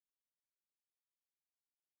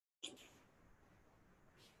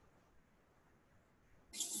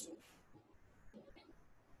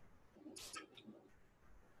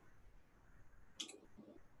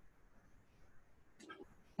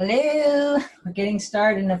Hello, we're getting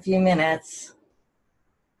started in a few minutes.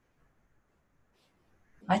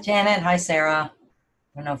 Hi, Janet. Hi, Sarah.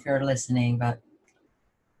 I don't know if you're listening, but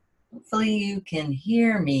hopefully you can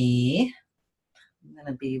hear me. I'm going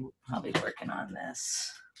to be probably working on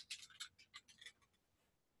this.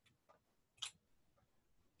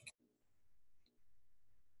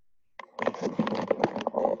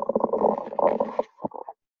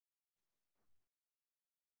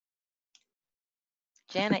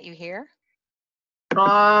 Janet, you here?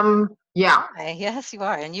 Yeah. Hi, yes, you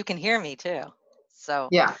are, and you can hear me too. So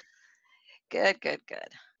Yeah. good. Go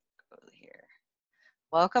here.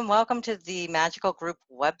 Welcome to the Magical Group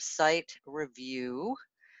website review.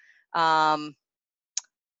 I'm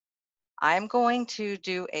going to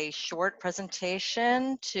do a short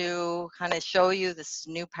presentation to kind of show you this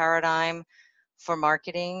new paradigm for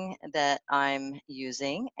marketing that I'm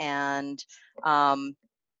using, and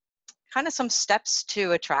kind of some steps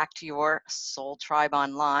to attract your soul tribe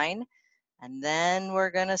online. And then we're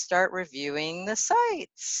going to start reviewing the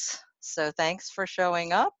sites. So thanks for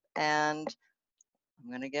showing up, and I'm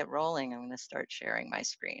going to get rolling. I'm going to start sharing my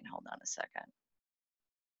screen. Hold on a second.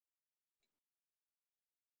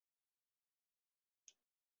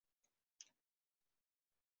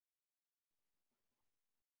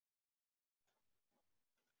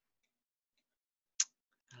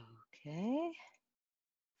 Okay.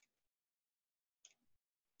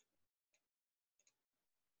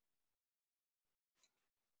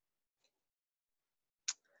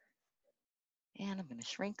 And I'm going to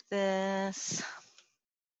shrink this.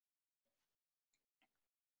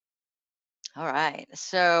 All right,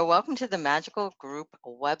 so welcome to the Magical Group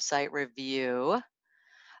website review.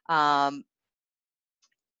 I'm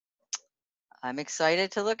excited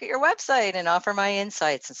to look at your website and offer my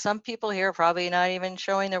insights. And some people here are probably not even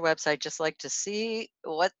showing their website, just like to see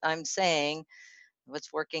what I'm saying,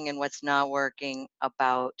 what's working and what's not working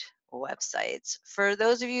about websites. For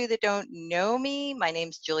those of you that don't know me, my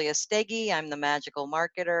name's Julia Steggy. I'm the Magical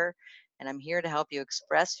Marketer, and I'm here to help you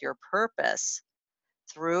express your purpose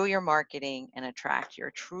through your marketing and attract your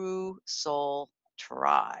true soul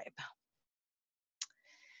tribe.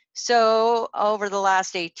 So over the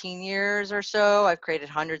last 18 years or so, I've created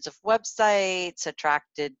hundreds of websites,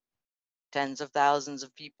 attracted tens of thousands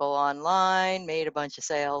of people online, made a bunch of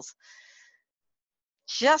sales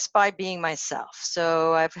just by being myself.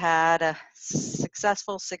 So I've had a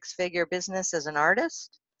successful six-figure business as an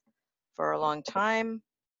artist for a long time,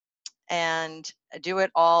 and I do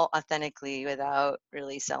it all authentically without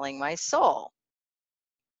really selling my soul.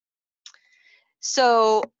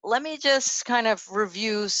 So let me just kind of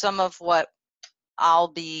review some of what I'll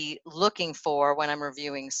be looking for when I'm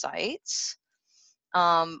reviewing sites.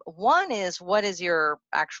 One is, what is your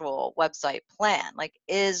actual website plan? Like,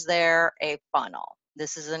 is there a funnel?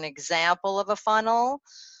 This is an example of a funnel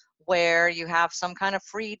where you have some kind of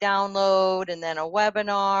free download and then a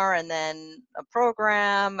webinar and then a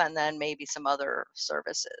program and then maybe some other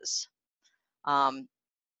services.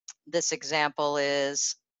 This example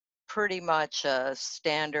is pretty much a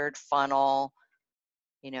standard funnel,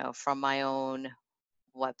 from my own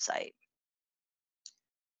website.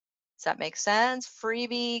 Does that make sense?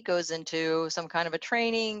 Freebie goes into some kind of a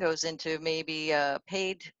training, goes into maybe a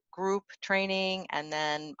paid group training, and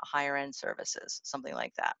then higher end services, something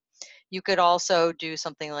like that. You could also do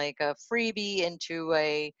something like a freebie into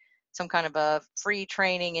some kind of a free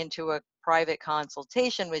training into a private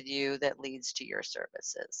consultation with you that leads to your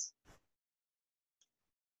services.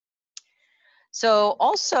 So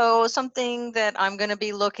also something that I'm going to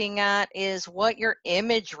be looking at is what your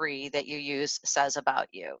imagery that you use says about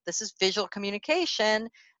you. This is visual communication,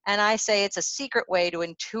 and I say it's a secret way to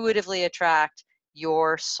intuitively attract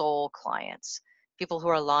your soul clients, people who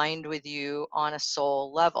are aligned with you on a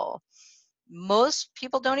soul level. Most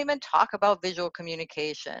people don't even talk about visual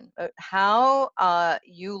communication. How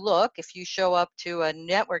you look, if you show up to a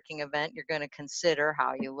networking event, you're going to consider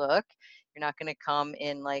how you look. You're not going to come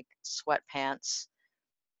in like sweatpants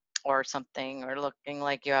or something, or looking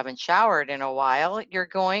like you haven't showered in a while. You're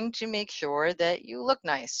going to make sure that you look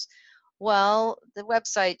nice. Well, the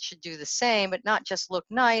website should do the same, but not just look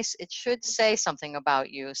nice. It should say something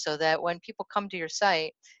about you so that when people come to your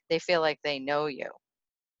site, they feel like they know you.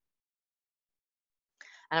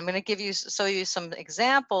 And I'm going to show you some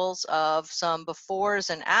examples of some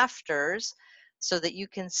befores and afters so that you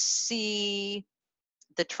can see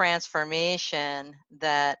the transformation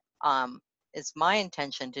that is my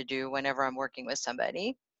intention to do whenever I'm working with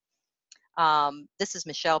somebody. This is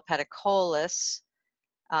Michelle Pedicolis,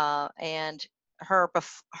 and her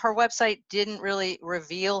website didn't really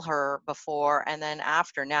reveal her before, and then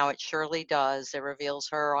after, now it surely does. It reveals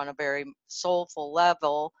her on a very soulful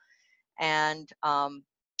level, and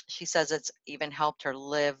she says it's even helped her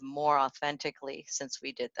live more authentically since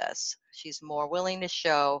we did this. She's more willing to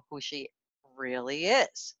show who she really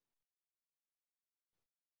is.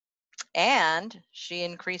 And she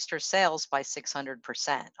increased her sales by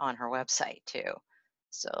 600% on her website too.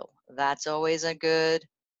 So that's always a good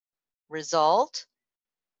result.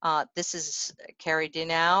 This is Carrie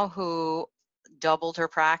Dinau, who doubled her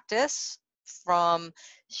practice from,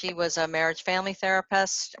 she was a marriage family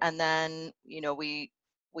therapist, and then, you know, we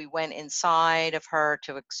went inside of her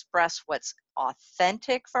to express what's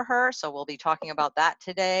authentic for her. So we'll be talking about that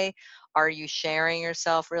today. Are you sharing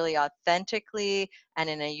yourself really authentically and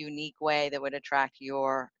in a unique way that would attract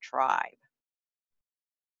your tribe?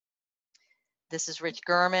 This is Rich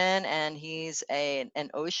Gurman, and he's an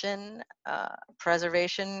ocean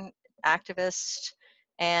preservation activist.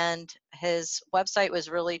 And his website was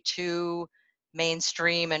really too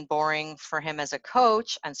mainstream and boring for him as a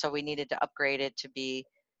coach. And so we needed to upgrade it to be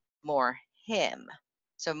more him.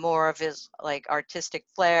 So more of his like artistic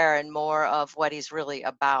flair and more of what he's really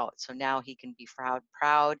about. So now he can be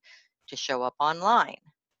proud to show up online.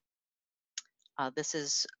 This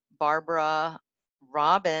is Barbara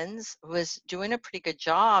Robbins, who is doing a pretty good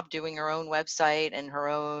job doing her own website and her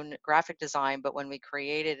own graphic design. But when we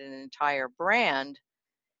created an entire brand,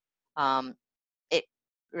 it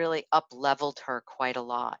really up-leveled her quite a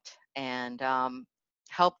lot and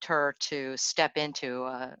helped her to step into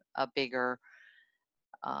a bigger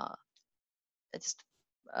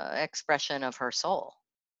expression of her soul.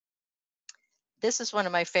 This is one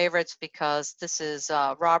of my favorites because this is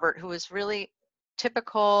Robert, who is really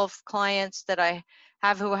typical of clients that I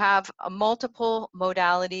have who have multiple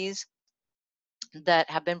modalities that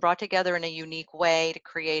have been brought together in a unique way to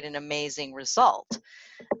create an amazing result.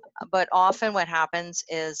 But often what happens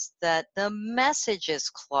is that the message is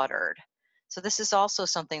cluttered. So this is also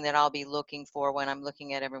something that I'll be looking for when I'm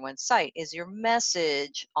looking at everyone's site. Is your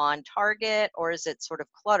message on target, or is it sort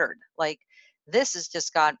of cluttered? Like this has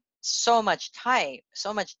just got so much type,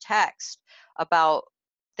 so much text about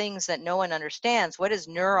things that no one understands. What is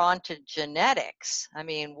neurontogenetics? I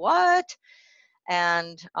mean, what?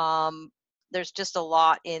 And there's just a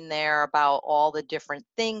lot in there about all the different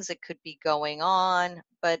things that could be going on,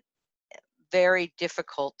 but very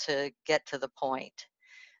difficult to get to the point.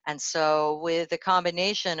 And so with a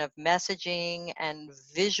combination of messaging and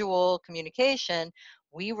visual communication,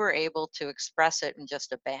 we were able to express it in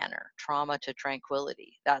just a banner, trauma to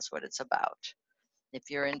tranquility. That's what it's about. If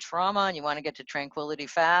you're in trauma and you want to get to tranquility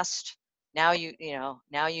fast, now you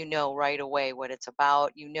know right away what it's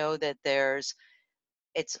about. You know that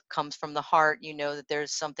it comes from the heart. You know that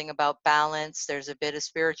there's something about balance. There's a bit of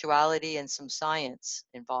spirituality and some science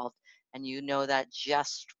involved. And you know that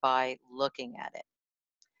just by looking at it.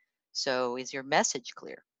 So is your message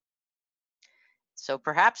clear? So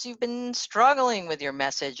perhaps you've been struggling with your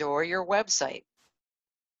message or your website,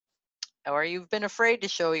 or you've been afraid to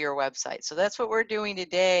show your website. So that's what we're doing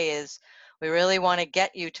today is we really want to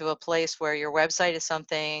get you to a place where your website is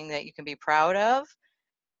something that you can be proud of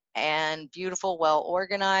and beautiful, well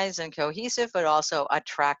organized and cohesive, but also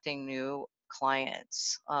attracting new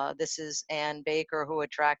clients. This is Ann Baker, who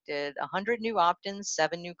attracted 100 new opt-ins,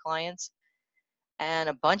 7 new clients, and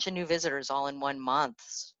a bunch of new visitors all in 1 month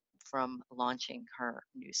from launching her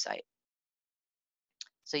new site.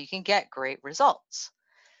 So you can get great results.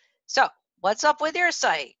 So what's up with your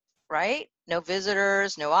site, right? No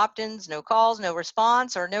visitors, no opt-ins, no calls, no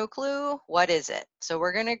response, or no clue. What is it? So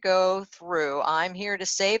we're going to go through. I'm here to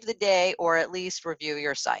save the day or at least review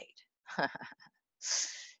your site.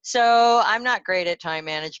 So I'm not great at time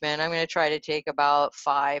management. I'm going to try to take about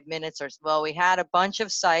 5 minutes or so. Well, we had a bunch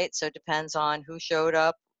of sites, so it depends on who showed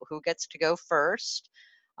up, who gets to go first.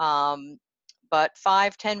 But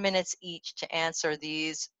 5-10 minutes each to answer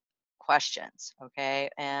these questions, okay?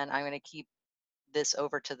 And I'm going to keep this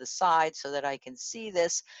over to the side so that I can see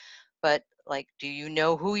this. But like, do you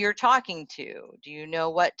know who you're talking to? Do you know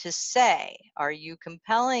what to say? Are you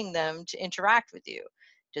compelling them to interact with you?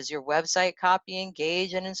 Does your website copy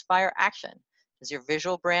engage and inspire action? Does your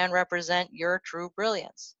visual brand represent your true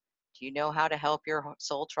brilliance? Do you know how to help your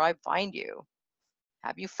soul tribe find you?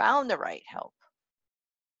 Have you found the right help?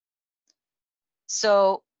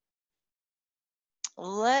 So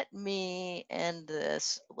let me end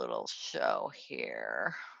this little show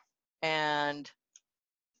here. And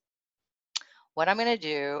what I'm going to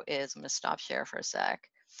do is I'm going to stop share for a sec.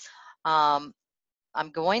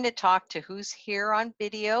 I'm going to talk to who's here on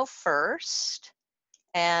video first.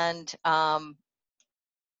 And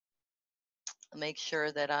make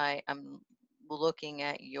sure that I'm looking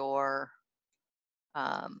at your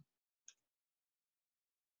um,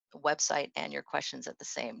 website and your questions at the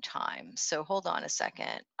same time. So hold on a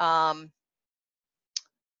second.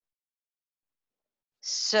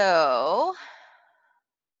 So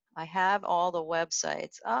I have all the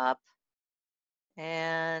websites up,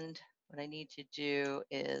 and what I need to do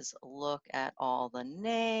is look at all the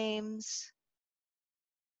names.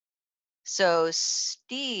 So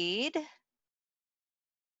Steed,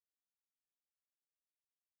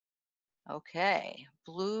 okay,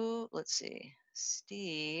 let's see,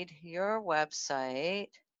 Steed, your website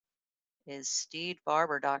is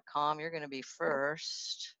steedbarber.com. You're going to be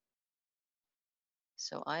first.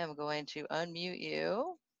 So I am going to unmute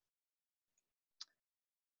you.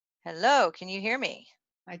 Hello, can you hear me?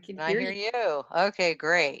 I can Can I hear hear you. you? Okay,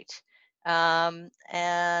 great.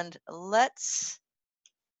 And let's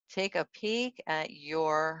take a peek at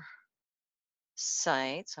your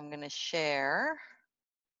site. So I'm going to share.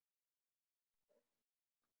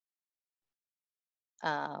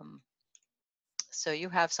 So you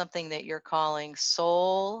have something that you're calling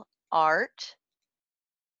Soul Art.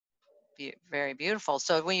 Very beautiful.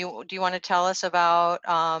 So do you want to tell us about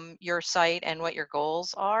your site and what your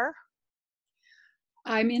goals are?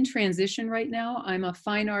 I'm in transition right now. I'm a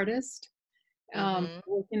fine artist, Mm-hmm.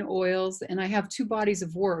 work in oils, and I have two bodies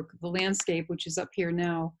of work, the landscape, which is up here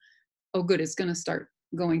now. Oh, good, it's going to start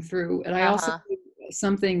going through. And I also Uh-huh. do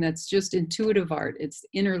something that's just intuitive art. It's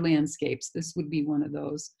inner landscapes. This would be one of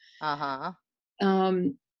those. Uh-huh.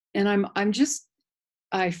 And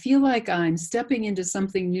I feel like I'm stepping into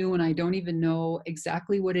something new and I don't even know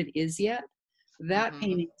exactly what it is yet. That Mm-hmm.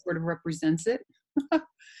 painting sort of represents it. But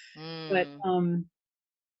Mm.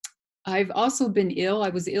 I've also been ill. I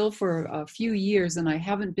was ill for a few years and I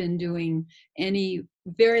haven't been doing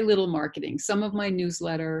very little marketing. Some of my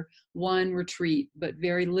newsletter, one retreat, but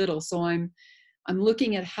very little. So I'm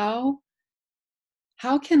looking at how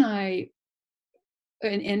can I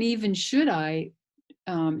and even should I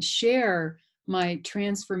share my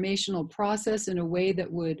transformational process in a way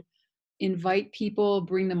that would invite people,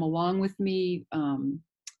 bring them along with me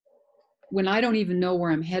when I don't even know where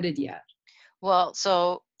I'm headed yet. Well,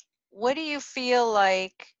 so what do you feel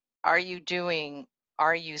like are you doing?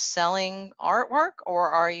 Are you selling artwork or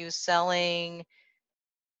are you selling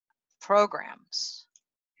programs?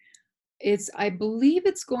 I believe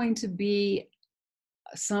it's going to be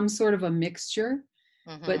some sort of a mixture,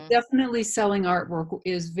 but Mm-hmm. definitely selling artwork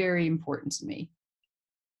is very important to me.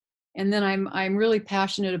 And then I'm really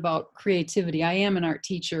passionate about creativity. I am an art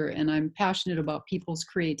teacher and I'm passionate about people's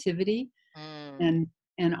creativity Mm.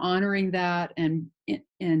 and honoring that and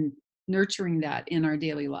nurturing that in our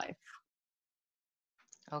daily life.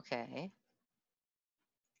 Okay.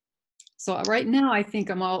 So right now I think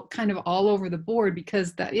I'm all over the board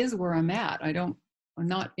because that is where I'm at. I'm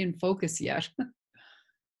not in focus yet.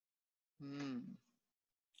 Mm.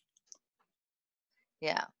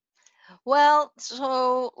 Yeah. Well,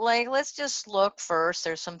 so like let's just look first.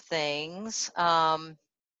 There's some things.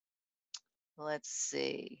 Let's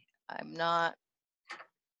see. I'm not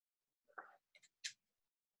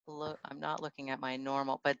looking at my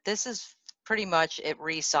normal, but this is pretty much it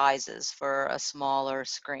resizes for a smaller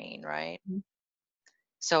screen, right?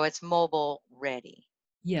 So it's mobile ready.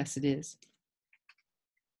 Yes, it is.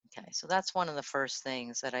 Okay, so that's one of the first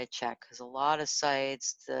things that I check because a lot of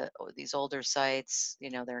sites, these older sites,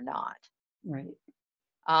 they're not. Right.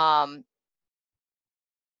 Um,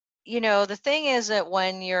 the thing is that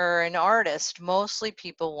when you're an artist, mostly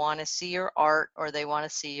people want to see your art or they want to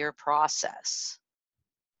see your process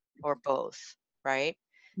or both, right?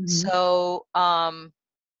 Mm-hmm. So,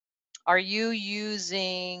 are you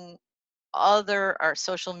using other or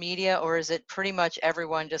social media or is it pretty much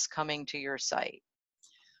everyone just coming to your site?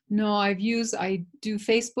 No, I do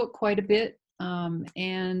Facebook quite a bit,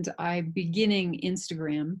 and I'm beginning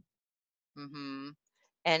Instagram. Mm-hmm.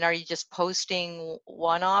 And are you just posting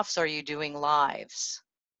one-offs or are you doing lives?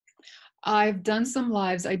 I've done some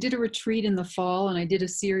lives. I did a retreat in the fall, and I did a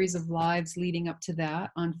series of lives leading up to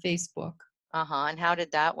that on Facebook. Uh-huh. And how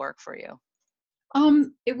did that work for you?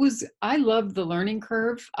 I loved the learning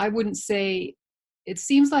curve. I wouldn't say, it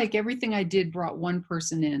seems like everything I did brought one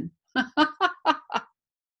person in.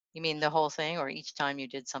 You mean the whole thing or each time you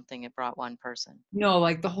did something, it brought one person? No,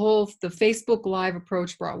 like the Facebook Live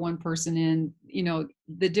approach brought one person in.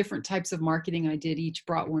 The different types of marketing I did each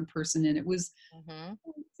brought one person in. It was Mm-hmm.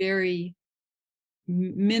 very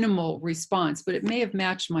minimal response, but it may have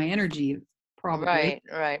matched my energy, probably.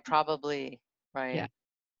 Right, probably. Right. Yeah.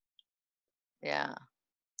 Yeah.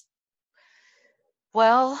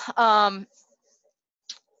 Well,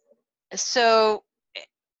 So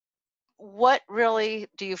what really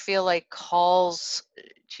do you feel like calls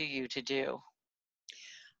to you to do?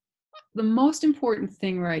 The most important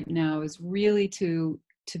thing right now is really to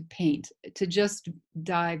paint, to just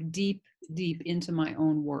dive deep into my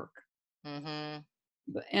own work. Mm-hmm.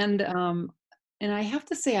 And and I have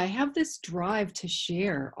to say, I have this drive to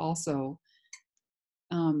share also,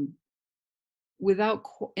 um,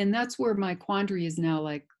 and that's where my quandary is now.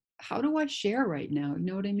 Like, how do I share right now? You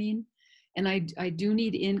know what I mean? And I do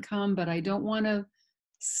need income, but I don't want to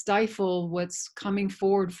stifle what's coming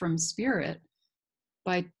forward from spirit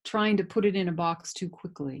by trying to put it in a box too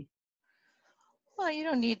quickly. Well, you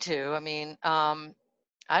don't need to. I mean,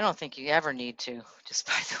 I don't think you ever need to, just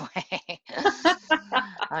by the way.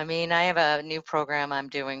 I mean, I have a new program I'm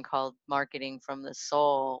doing called Marketing from the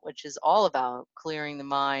Soul, which is all about clearing the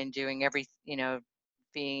mind, doing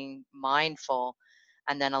being mindful,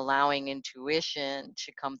 and then allowing intuition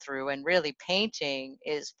to come through. And really, painting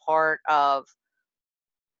is part of,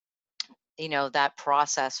 that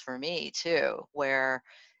process for me too, where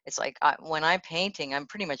it's like when I'm painting, I'm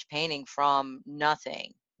pretty much painting from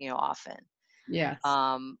nothing, often. Yes.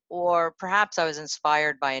 Or perhaps I was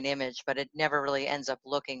inspired by an image, but it never really ends up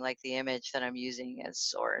looking like the image that I'm using as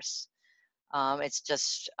source. It's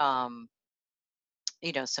just, some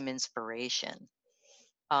inspiration.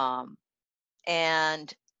 Um,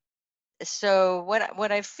 and so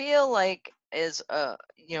what I feel like is,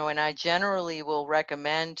 and I generally will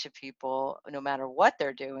recommend to people, no matter what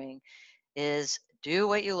they're doing, is do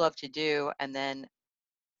what you love to do and then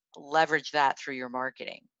leverage that through your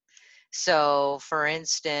marketing. So, for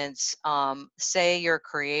instance, say you're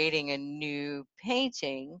creating a new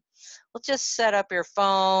painting, well, just set up your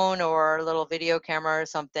phone or a little video camera or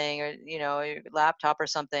something, or your laptop or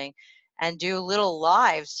something, and do little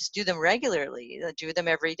lives. Just do them regularly. Do them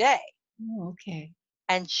every day, Oh, okay.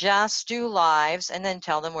 and just do lives, and then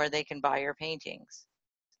tell them where they can buy your paintings.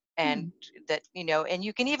 And Hmm. that and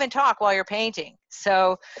you can even talk while you're painting.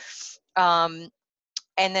 So, um,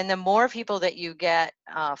 and then the more people that you get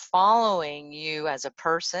following you as a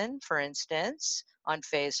person, for instance, on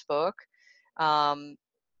Facebook, um,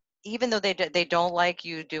 even though they don't like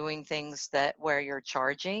you doing things that where you're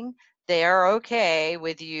charging, they are okay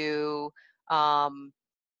with you, um,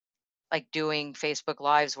 like doing Facebook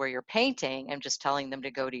Lives where you're painting and just telling them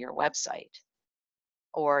to go to your website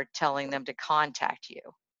or telling them to contact you.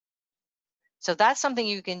 So that's something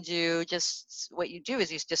you can do. Just what you do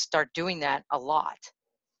is you just start doing that a lot.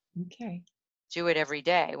 Okay. Do it every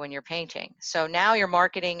day when you're painting. So now you're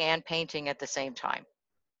marketing and painting at the same time.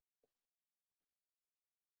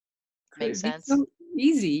 Could Make it be sense? so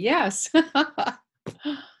easy? Yes.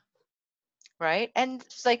 Right? And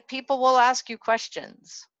it's like people will ask you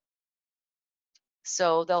questions.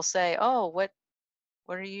 So they'll say, "Oh, what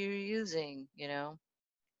are you using?"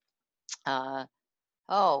 Uh,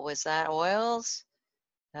 "Oh, was that oils?"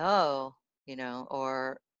 "Oh,"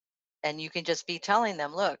 or and you can just be telling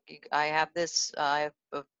them, "Look, I have this I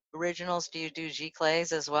have originals. Do you do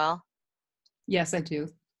giclées as well?" Yes, I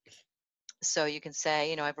do. So you can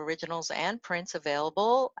say, I have originals and prints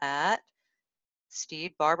available at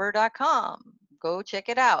steedbarber.com. Go check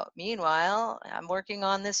it out. Meanwhile, I'm working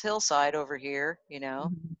on this hillside over here.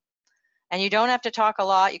 Mhm. And you don't have to talk a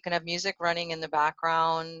lot. You can have music running in the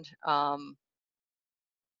background.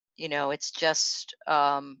 It's just,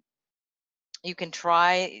 you can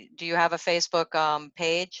try. Do you have a Facebook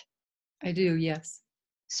page? I do, yes.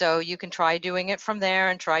 So you can try doing it from there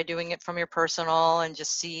and try doing it from your personal and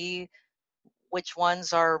just see which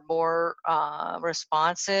ones are more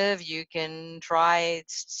responsive. You can try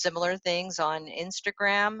similar things on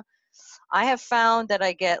Instagram. I have found that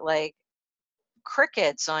I get like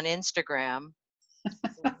crickets on Instagram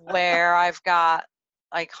where I've got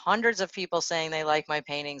like hundreds of people saying they like my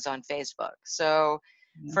paintings on Facebook. So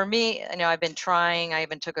Yeah. for me, I've been trying. I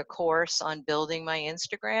even took a course on building my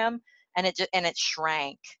Instagram, and it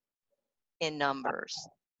shrank in numbers.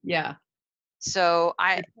 Yeah. So It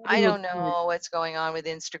I probably looks don't good. know what's going on with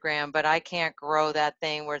Instagram, but I can't grow that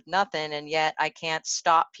thing worth nothing, and yet I can't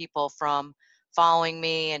stop people from following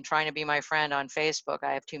me and trying to be my friend on Facebook.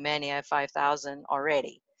 I have too many. I have 5,000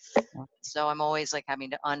 already. So I'm always like having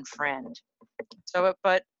to unfriend. So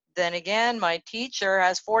but then again, my teacher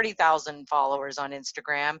has 40,000 followers on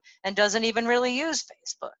Instagram and doesn't even really use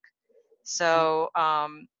Facebook. So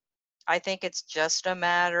I think it's just a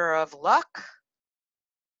matter of luck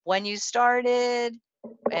when you started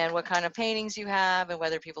and what kind of paintings you have and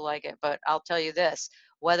whether people like it. But I'll tell you this,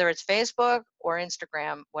 whether it's Facebook or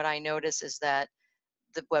Instagram, what I notice is that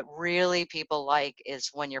what really people like is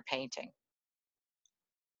when you're painting.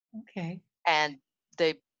 Okay. And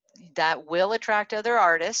they that will attract other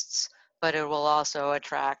artists, but it will also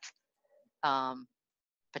attract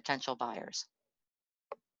potential buyers.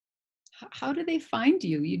 How do they find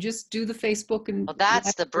you? You just do the Facebook and Well, that's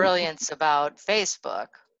live the stream? brilliance about Facebook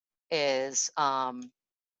is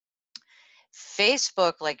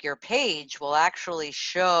Facebook, like your page, will actually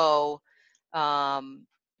show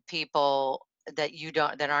people that you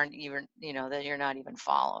don't, that aren't even, you know, that you're not even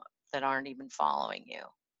that aren't even following you.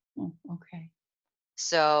 Oh, okay.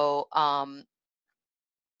 So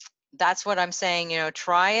that's what I'm saying. You know,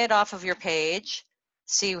 try it off of your page,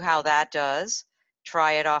 see how that does.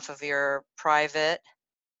 Try it off of your private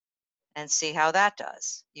and see how that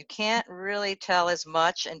does. You can't really tell as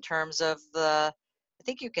much in terms of the, I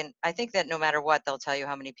think you can, I think that no matter what, they'll tell you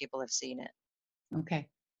how many people have seen it. Okay.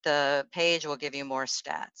 The page will give you more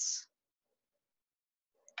stats.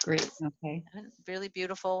 Great. Okay. And really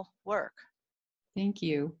beautiful work. Thank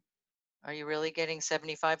you. Are you really getting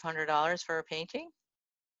 $7,500 for a painting?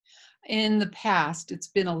 In the past, it's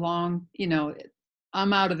been a long, you know,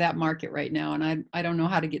 I'm out of that market right now, and I don't know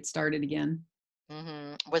how to get started again.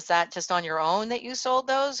 Was that just on your own that you sold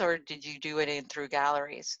those, or did you do it in through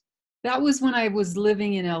galleries? That was when I was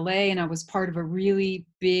living in LA, and I was part of a really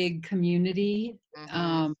big community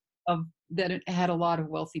of that it had a lot of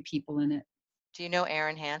wealthy people in it. Do you know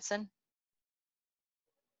Erin Hansen?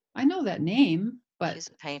 I know that name, but She's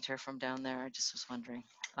a painter from down there. I just was wondering.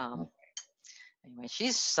 Anyway,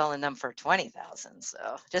 she's selling them for 20,000.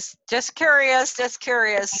 So just curious, just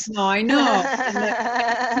curious. no, I know.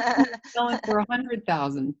 Selling for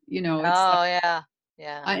 100,000. You know, it's Oh like, yeah,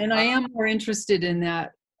 yeah. and I am more interested in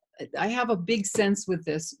that. I have a big sense with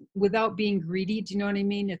this without being greedy. Do you know what I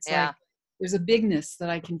mean? It's Yeah. like there's a bigness that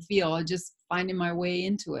I can feel. I'm just finding my way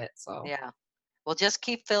into it. So Yeah. Well, just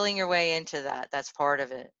keep filling your way into that. That's part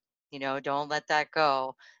of it. You know, don't let that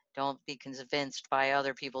go. Don't be convinced by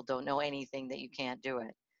other people don't know anything that you can't do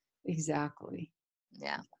it. exactly.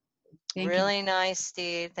 Yeah. Thank you. Really nice,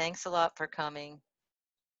 Steve. Thanks a lot for coming.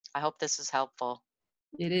 I hope this is helpful.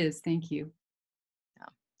 It is. Thank you. Yeah,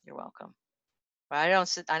 you're welcome. But I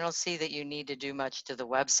don't see that you need to do much to the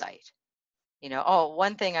website. You know, oh,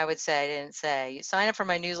 one thing I would say I didn't say, you sign up for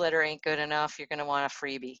my newsletter ain't good enough. You're going to want a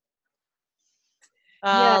freebie.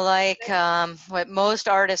 Yeah. Like what most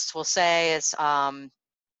artists will say is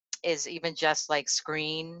even just like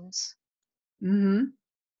screens,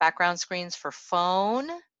 background screens for phone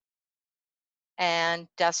and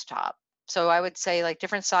desktop. So I would say like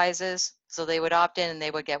different sizes. So they would opt in and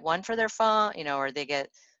they would get one for their phone, you know, or they get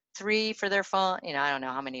 3 for their phone. You know, I don't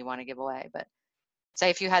know how many you want to give away, but say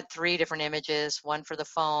if you had 3 different images, one for the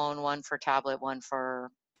phone, one for tablet, one for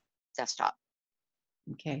desktop.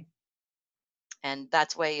 Okay. And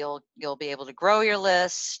that's way you'll be able to grow your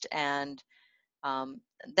list, and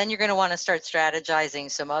then you're going to want to start strategizing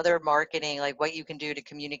some other marketing, like what you can do to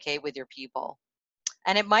communicate with your people.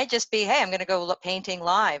 And it might just be, hey, I'm going to go painting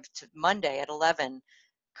live Monday at 11.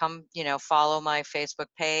 Come, you know, follow my Facebook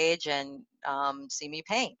page and see me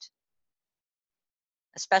paint.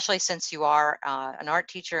 Especially since you are an art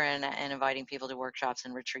teacher and inviting people to workshops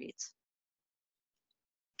and retreats.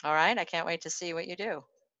 All right, I can't wait to see what you do.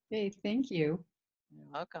 Hey, thank you. You're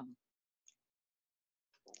welcome.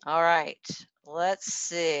 All right, let's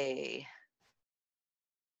see.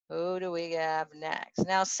 Who do we have next?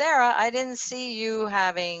 Now, Sarah, I didn't see you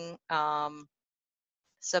having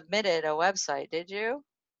submitted a website, did you?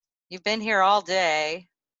 You've been here all day.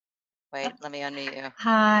 Wait, let me unmute you.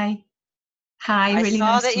 Hi. Hi, I really saw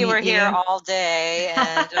nice that to you meet were here you. all day,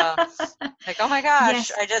 and like, oh my gosh,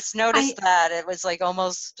 Yes, I just noticed that it was like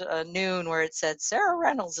almost noon where it said Sarah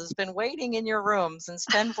Reynolds has been waiting in your room since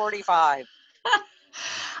 10:45.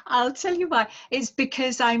 I'll tell you why. It's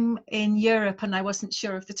because I'm in Europe and I wasn't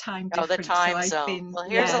sure of the time Oh, the difference. So time I've zone. been, Well,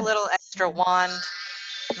 here's a yeah. little extra wand,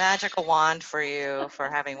 magical wand for you for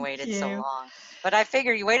having Thank waited so you. long. But I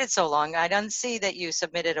figure you waited so long. I don't see that you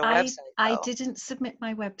submitted a I website, I though. didn't submit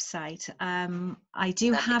my website. I do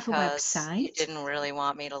Is that have a because you website. didn't really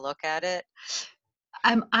want me to look at it?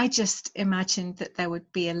 I just imagined that there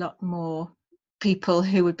would be a lot more people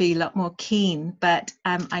who would be a lot more keen, but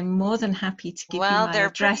I'm more than happy to give you Well, my they're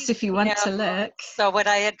address pretty, if you you want know, to look. so what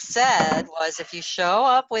I had said was if you show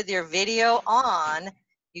up with your video on,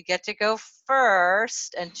 you get to go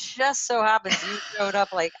first. And just so happens you showed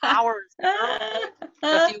up like hours early.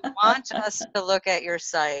 So if you want us to look at your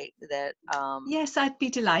site, that Yes, I'd be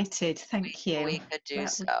delighted. Thank you. we could do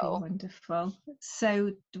That would be so. wonderful.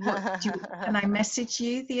 So, can I message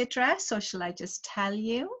you the address, or shall I just tell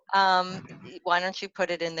you? Why don't you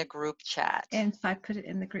put it in the group chat? And if I put it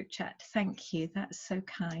in the group chat, thank you. That's so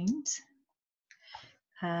kind.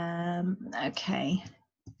 Okay.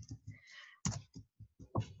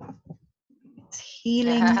 It's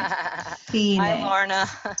Hi, Lorna.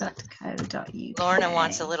 healingphoenix.co.uk. Lorna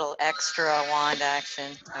wants a little extra wand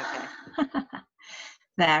action. Okay.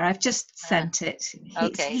 There, I've just sent it. It's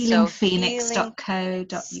Okay, so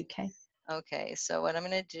healingphoenix.co.uk. Okay, so what I'm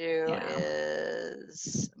going to do Yeah.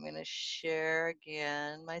 is I'm going to share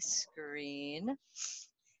again my screen.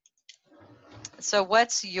 So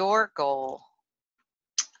what's your goal?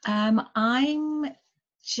 I'm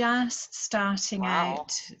just starting Wow.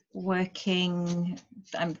 out working.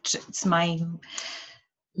 It's my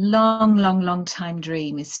long time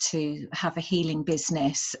dream is to have a healing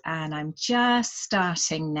business, and I'm just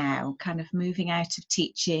starting now, kind of moving out of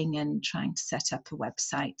teaching and trying to set up a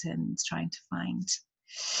website and trying to find.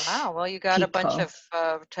 Wow, well, you got a bunch people.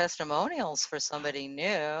 of testimonials for somebody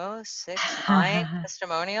new. 9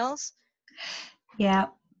 testimonials. Yeah.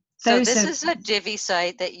 So Those this are, is a Divi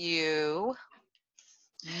site that you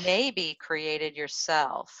maybe created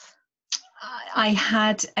yourself. I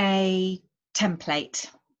had a template,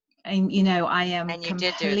 and you know, I am And you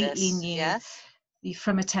did do completely this, new yes?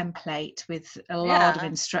 from a template with a lot of Yeah.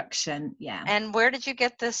 instruction. Yeah. And where did you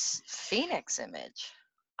get this Phoenix image?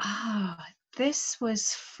 This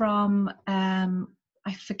was from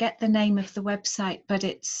I forget the name of the website, but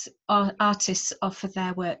it's artists offer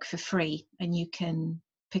their work for free, and you can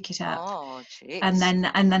pick it up. Oh, geez. And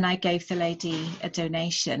then I gave the lady a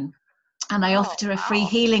donation, and I offered her a free wow.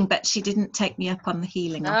 healing, but she didn't take me up on the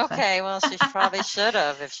healing offer. Okay, well, she probably should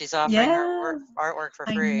have if she's offering her artwork for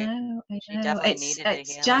free. I know. She definitely needed a It's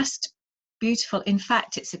healing. just beautiful. In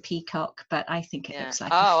fact, it's a peacock, but I think it looks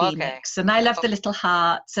like a okay. phoenix. And I love the little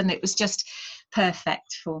hearts, and it was just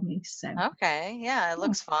perfect for me. So Okay, yeah, it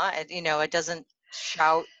looks fine. You know, it doesn't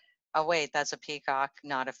shout, oh wait, that's a peacock,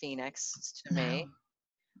 not a phoenix to me.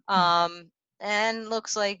 And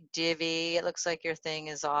looks like Divi. It looks like your thing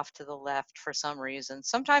is off to the left for some reason.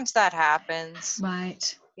 Sometimes that happens.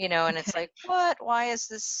 Right. You know, and it's like, what? Why is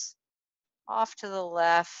this off to the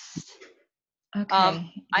left?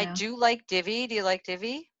 Okay. I do like Divi. Do you like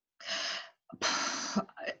Divi?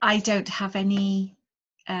 I don't have any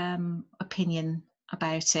opinion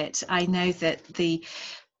about it. I know that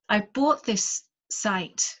I bought this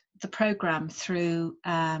site, the program, through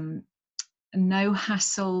No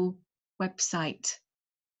Hassle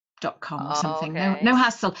website.com or something. Okay. No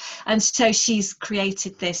hassle. And so she's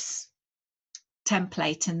created this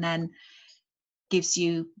template and then gives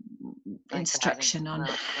you instruction on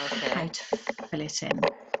how to fill it in.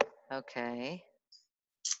 Okay.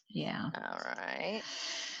 Yeah. All right.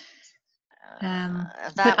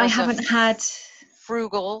 But I haven't had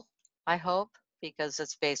frugal, I hope, because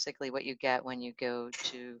it's basically what you get when you go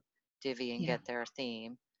to Divi and get their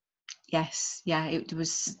theme. Yes, yeah, it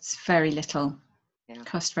was very little,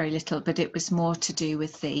 cost very little, but it was more to do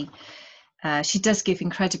with she does give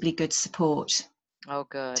incredibly good support. Oh,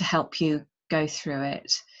 good. To help you go through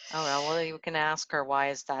it. Oh, well, you can ask her, why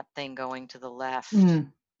is that thing going to the left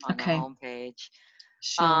on the homepage?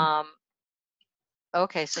 Sure.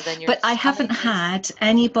 Okay, so then you're. But I haven't had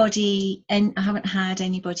anybody, and I haven't had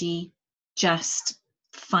anybody just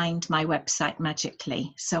find my website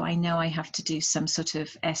magically. So I know I have to do some sort of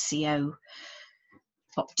SEO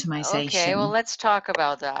optimization. Okay, well, let's talk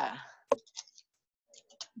about that.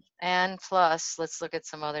 And plus, let's look at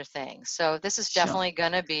some other things. So this is definitely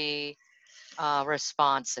going to be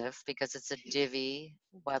responsive because it's a Divi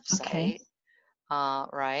website. Okay.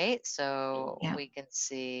 Right? So we can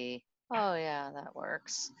see, oh yeah, that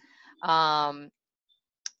works.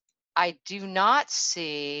 I do not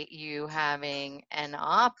see you having an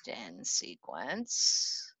opt-in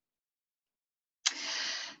sequence.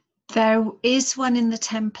 There is one in the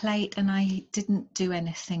template and I didn't do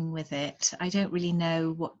anything with it. I don't really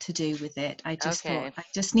know what to do with it. I just thought I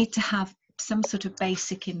just need to have some sort of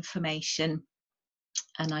basic information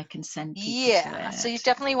and I can send people to it. So you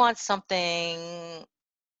definitely want something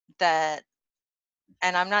that,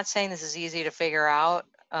 and I'm not saying this is easy to figure out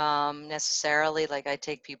necessarily, like I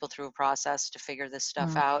take people through a process to figure this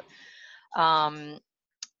stuff out.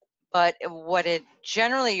 But what it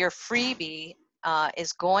generally, your freebie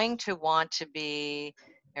is going to want to be,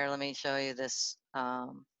 here, let me show you this.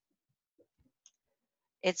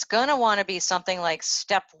 It's going to want to be something like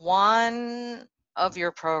step 1 of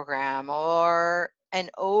your program or an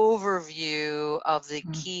overview of the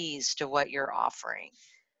keys to what you're offering.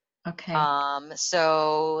 Okay.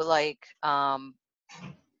 So like,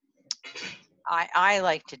 I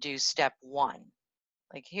like to do step 1.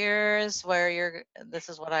 Like, here's where this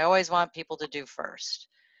is what I always want people to do first.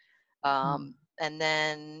 And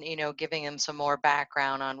then, you know, giving them some more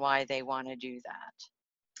background on why they want to do that.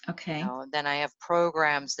 Okay. Then I have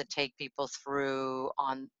programs that take people through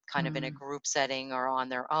on kind of in a Mm. group setting or on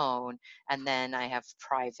their own. And then I have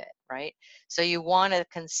private, right? So you want to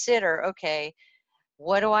consider, okay,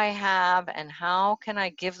 what do I have and how can I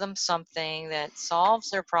give them something that solves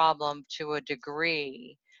their problem to a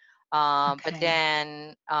degree, but Okay.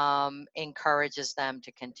 then encourages them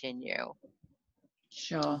to continue,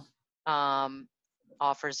 Sure.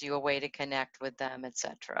 offers you a way to connect with them,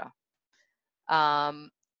 etc.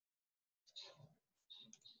 Um,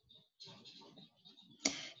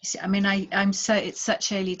 See, I mean, it's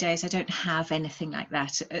such early days. I don't have anything like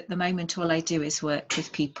that at the moment. All I do is work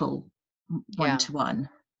with people Yeah. one-to-one.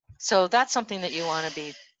 So that's something that you want to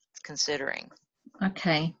be considering.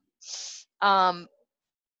 Okay.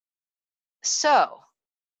 So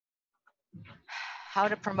how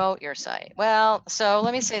to promote your site? Well, so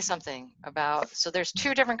let me say something about, so there's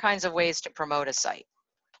two different kinds of ways to promote a site.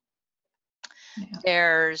 Yeah.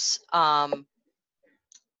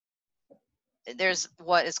 There's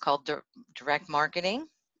what is called direct marketing.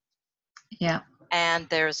 Yeah. And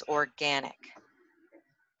there's organic.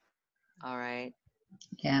 All right.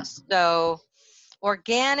 Yeah. So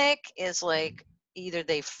organic is like either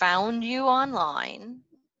they found you online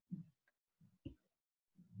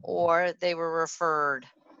or they were referred.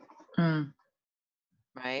 Mm.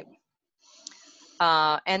 Right.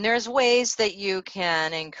 And there's ways that you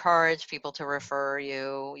can encourage people to refer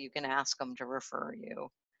you. You can ask them to refer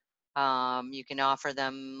you. You can offer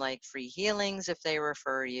them like free healings if they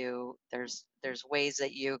refer you. There's ways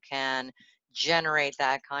that you can generate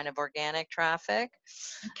that kind of organic traffic.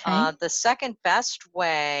 Okay. The second best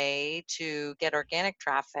way to get organic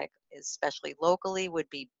traffic, especially locally, would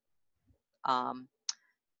be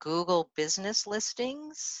Google business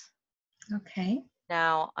listings. Okay.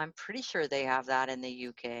 Now, I'm pretty sure they have that in the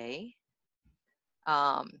UK.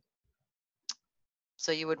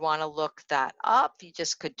 So you would want to look that up. You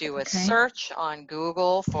just could do a search on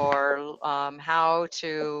Google for how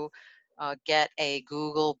to get a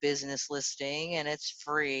Google business listing, and it's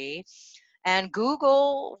free. And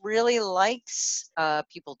Google really likes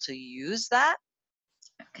people to use that.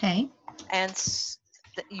 Okay. And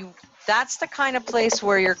that's the kind of place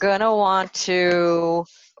where you're going to want to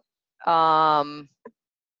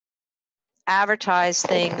advertise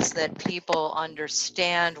things that people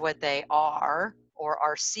understand what they are or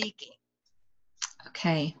are seeking.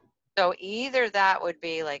 Okay. So either that would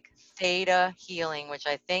be like theta healing, which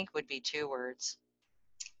I think would be 2 words.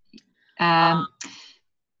 Yeah.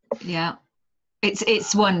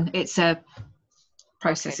 It's one. It's a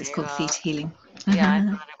process. Okay, it's called theta healing. Yeah, I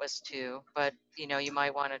thought it was 2, but you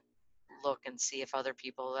might want to look and see if other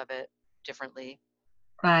people have it differently.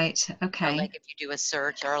 Right. Okay. Like if you do a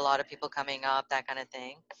search, are a lot of people coming up, that kind of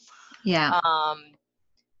thing. Yeah.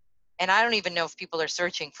 And I don't even know if people are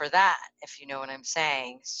searching for that, if you know what I'm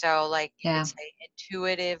saying. So like you could say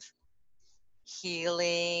intuitive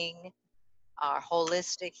healing,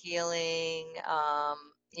 holistic healing,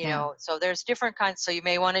 so there's different kinds. So you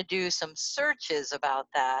may want to do some searches about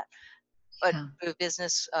that, but Google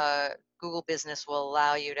Business will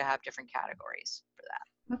allow you to have different categories for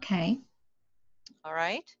that. Okay. All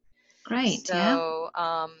right. Great. So,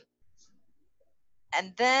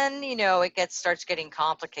 and then, it starts getting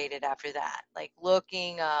complicated after that, like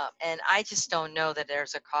looking up, and I just don't know that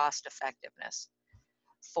there's a cost effectiveness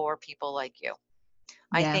for people like you.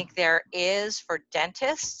 I think there is for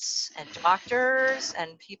dentists and doctors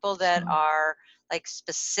and people that are like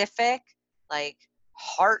specific, like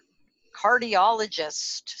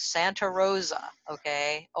cardiologist, Santa Rosa,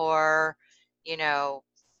 okay? Or,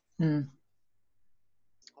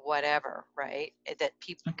 whatever, right? That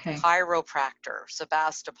people, chiropractor,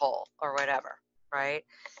 Sebastopol or whatever, right?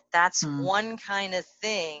 That's one kind of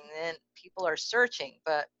thing that people are searching,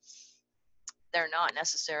 but they're not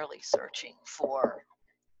necessarily searching for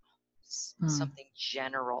something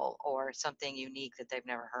general or something unique that they've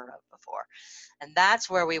never heard of before. And that's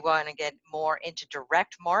where we want to get more into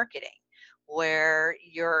direct marketing, where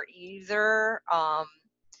you're either,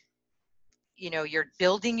 you're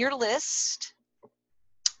building your list.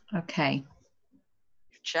 Okay.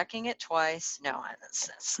 You're checking it twice. No,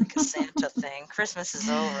 that's like a Santa thing. Christmas is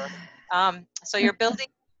over. So you're building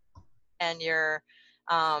and you're,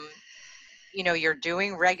 you're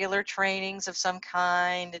doing regular trainings of some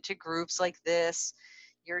kind to groups like this.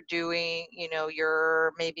 You're doing,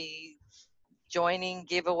 you're maybe joining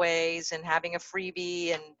giveaways and having a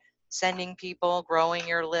freebie and sending people, growing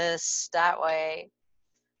your list that way.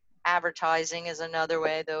 Advertising is another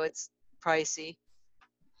way, though it's pricey.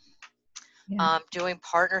 Yeah. Doing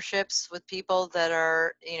partnerships with people that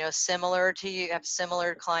are, you know, similar to you, have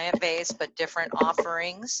similar client base, but different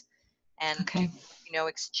offerings, and do, Okay. you know,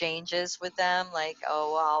 exchanges with them, like,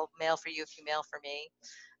 oh, I'll mail for you if you mail for me.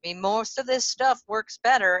 I mean, most of this stuff works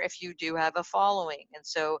better if you do have a following. And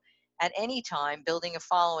so at any time, building a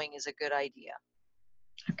following is a good idea,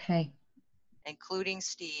 Okay. including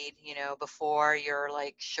Steed, you know, before you're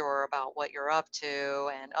like sure about what you're up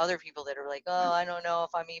to, and other people that are like, oh, I don't know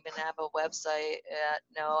if I'm even have a website.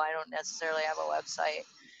 No, I don't necessarily have a website,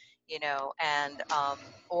 you know, and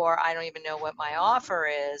or I don't even know what my offer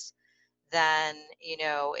is. Then, you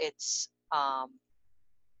know, it's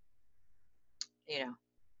you know,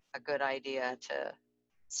 a good idea to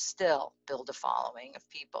still build a following of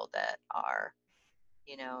people that are,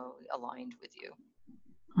 you know, aligned with you.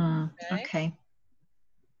 Okay. Okay.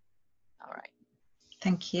 All right.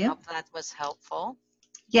 Thank you. Hope that was helpful.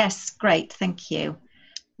 Yes, great. Thank you.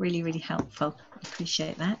 Really, really helpful.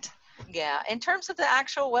 Appreciate that. Yeah. In terms of the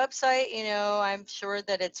actual website, you know, I'm sure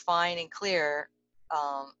that it's fine and clear.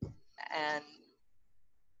 And,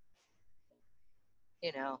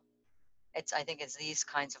 you know, I think it's these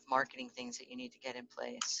kinds of marketing things that you need to get in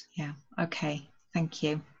place. Yeah. Okay. Thank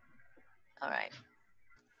you. All right.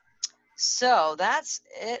 So that's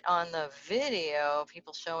it on the video,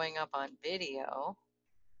 people showing up on video.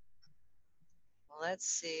 Let's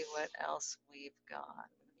see what else we've got.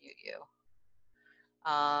 I'm gonna mute you.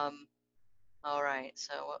 All right,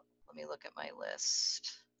 so let me look at my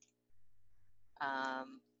list.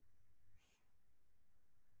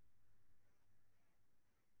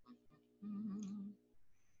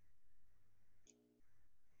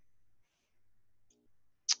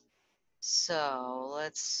 So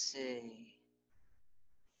let's see.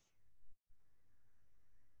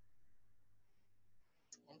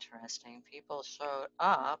 Interesting. People showed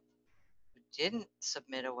up who didn't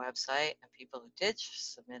submit a website, and people who did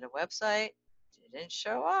submit a website didn't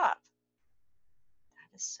show up.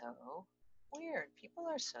 That is so weird. People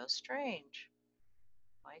are so strange.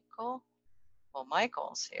 Michael? Well,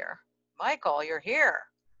 Michael's here. Michael, you're here.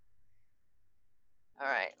 All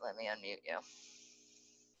right, let me unmute you.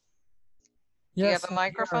 Do you have a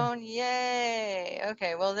microphone? Yay.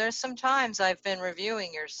 Okay, well, there's some times I've been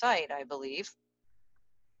reviewing your site, I believe,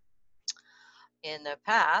 in the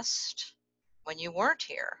past when you weren't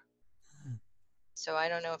here. So I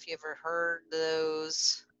don't know if you ever heard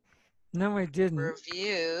those. No, I didn't.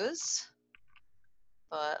 Reviews,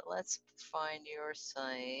 but let's find your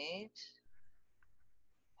site.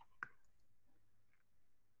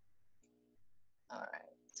 All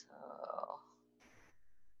right, so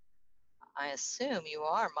I assume you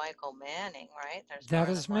are Michael Manning, right? There's That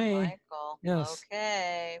more is than one me. Michael. Yes.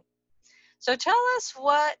 Okay. So tell us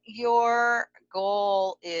what your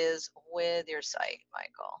goal is with your site,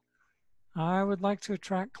 Michael. I would like to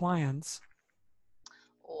attract clients.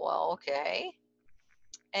 Well, okay.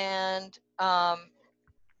 And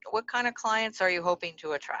what kind of clients are you hoping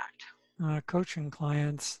to attract? Coaching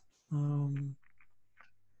clients.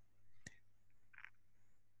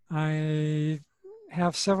 I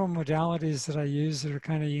have several modalities that I use that are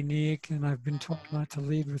kind of unique, and I've been told not to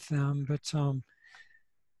lead with them, but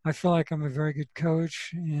I feel like I'm a very good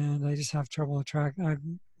coach, and I just have trouble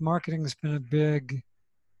attracting. Marketing has been a big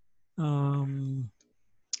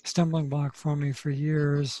stumbling block for me for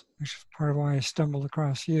years, which is part of why I stumbled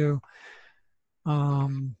across you. But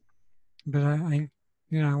I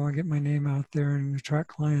want to get my name out there and attract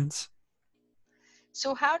clients.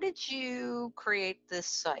 So how did you create this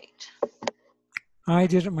site? I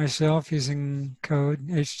did it myself using code,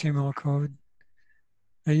 HTML code.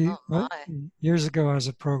 Years ago, I was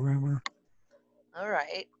a programmer. All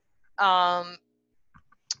right.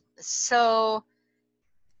 So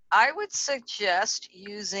I would suggest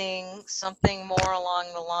using something more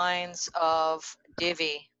along the lines of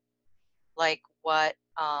Divi, like what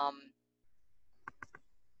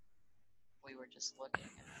we were just looking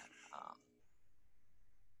at.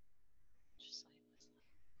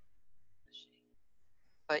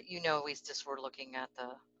 But you know, we just were looking at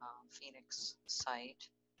the Phoenix site.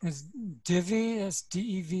 Is Divi? It's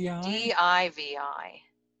D-E-V-I? D-I-V-I.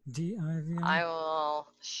 D-I-V-I? I will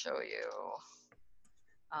show you.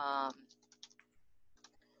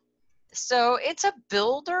 So it's a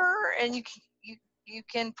builder, and you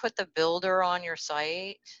can put the builder on your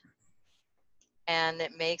site, and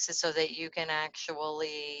it makes it so that you can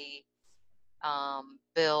actually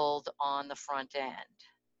build on the front end.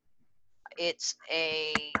 It's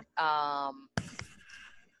a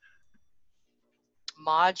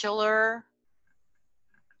modular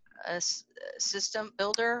system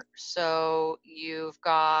builder. So you've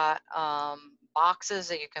got boxes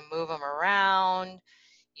that you can move them around.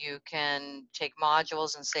 You can take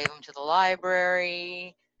modules and save them to the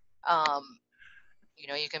library. You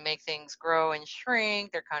know, you can make things grow and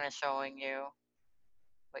shrink. They're kind of showing you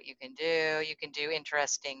what you can do. You can do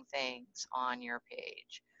interesting things on your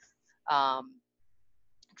page.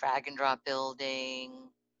 Drag and drop building.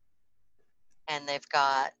 And they've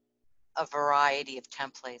got a variety of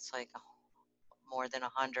templates, like more than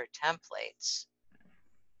 100 templates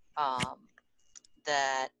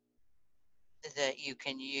that you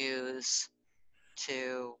can use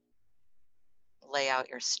to lay out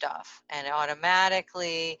your stuff, and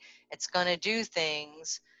automatically it's going to do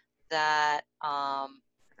things that where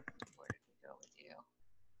did we go with you?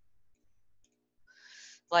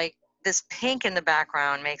 Like this pink in the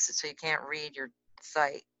background makes it so you can't read your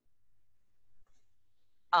site.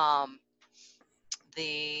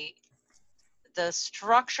 The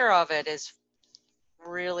structure of it is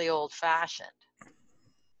really old-fashioned,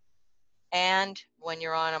 and when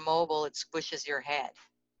you're on a mobile, it squishes your head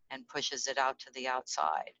and pushes it out to the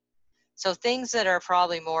outside. So things that are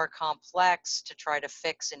probably more complex to try to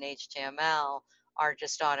fix in HTML are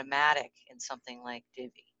just automatic in something like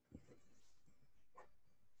Divi.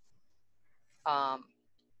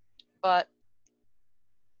 But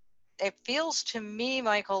it feels to me,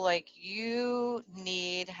 Michael, like you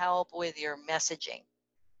need help with your messaging.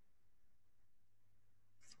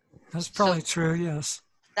 That's probably true, yes.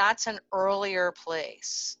 That's an earlier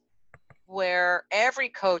place where every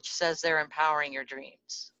coach says they're empowering your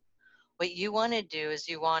dreams. What you want to do is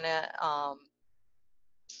you want to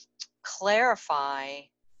clarify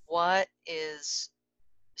what is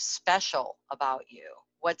special about you,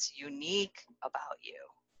 what's unique about you,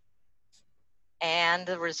 and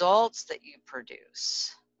the results that you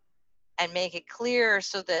produce, and make it clear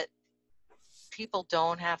so that people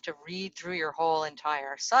don't have to read through your whole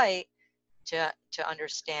entire site to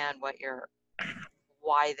understand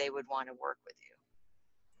why they would want to work with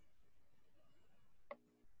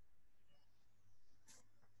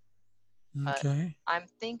you. Okay. But I'm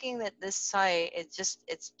thinking that this site,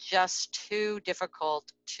 it's just too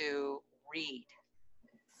difficult to read.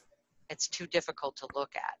 It's too difficult to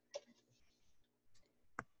look at.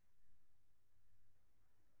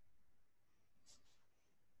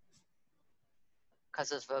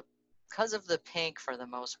 Because of the pink for the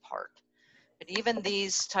most part. But even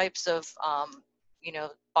these types of you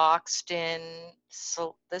know, boxed in,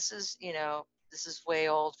 so this is, you know, this is way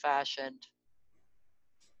old fashioned.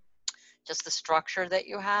 Just the structure that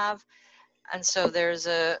you have. And so there's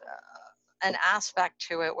an aspect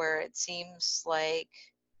to it where it seems like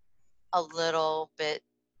a little bit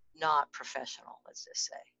not professional, let's just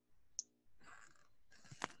say.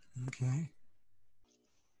 Okay.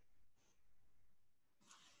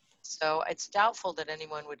 So it's doubtful that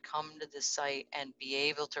anyone would come to the site and be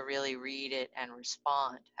able to really read it and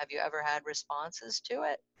respond. Have you ever had responses to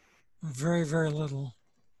it? Very, very little.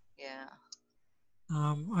 Yeah.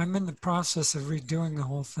 I'm in the process of redoing the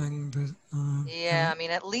whole thing, but yeah, I mean,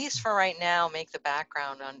 at least for right now, make the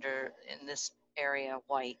background in this area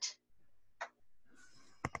white.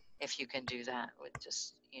 If you can do that, with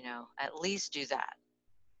just, you know, at least do that,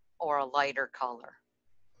 or a lighter color.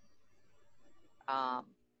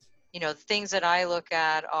 You know, the things that I look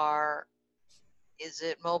at are, is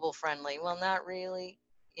it mobile friendly? Well, not really.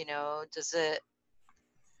 You know,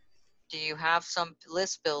 do you have some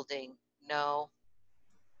list building? No.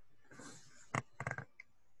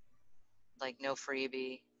 Like no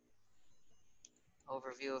freebie.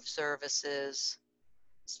 Overview of services.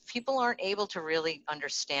 People aren't able to really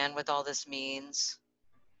understand what all this means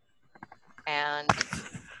and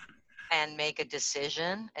make a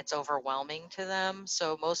decision. It's overwhelming to them.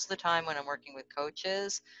 So most of the time when I'm working with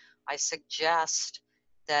coaches, I suggest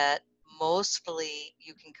that mostly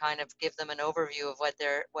you can kind of give them an overview of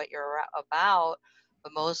what you're about,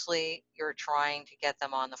 but mostly you're trying to get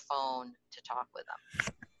them on the phone to talk with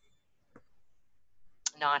them.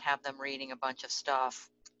 Not have them reading a bunch of stuff,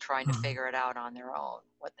 trying to figure it out on their own,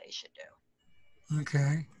 what they should do.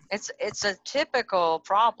 Okay. It's a typical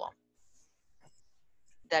problem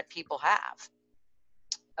that people have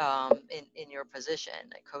in your position,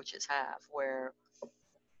 that coaches have, where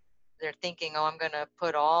they're thinking, oh, I'm going to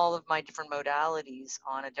put all of my different modalities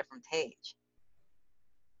on a different page.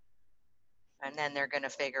 And then they're going to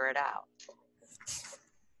figure it out.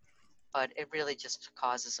 But it really just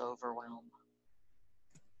causes overwhelm.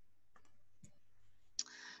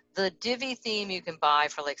 The Divi theme you can buy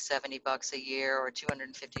for like $70 a year or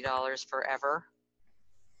 $250 forever.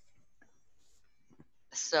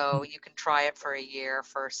 So you can try it for a year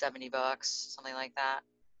for $70, something like that.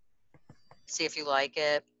 See if you like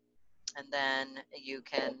it. and then you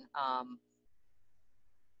can,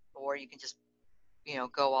 or you can just,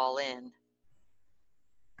 go all in.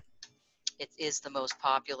 It is the most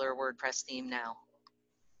popular WordPress theme now.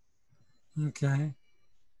 Okay.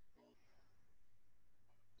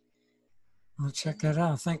 I'll check that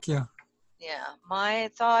out. Thank you. Yeah, my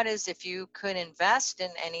thought is if you could invest in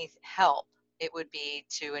any help, it would be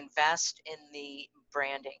to invest in the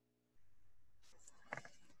branding,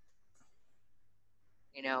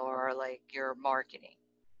 or like your marketing.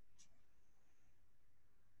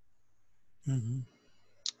 Mm-hmm.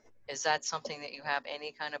 Is that something that you have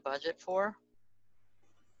any kind of budget for?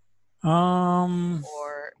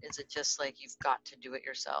 Or is it just like you've got to do it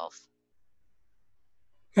yourself?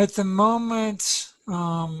 At the moment,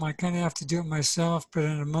 I kind of have to do it myself, but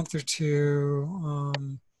in a month or two,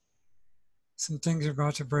 some things are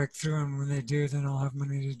about to break through, and when they do, then I'll have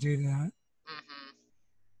money to do that. Mm-hmm.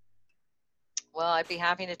 Well, I'd be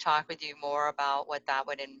happy to talk with you more about what that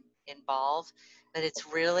would involve, but it's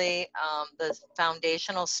really the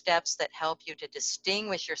foundational steps that help you to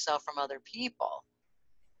distinguish yourself from other people.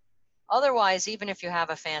 Otherwise, even if you have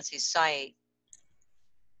a fancy site,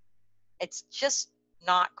 it's just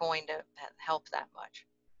not going to help that much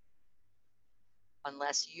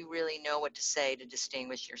unless you really know what to say to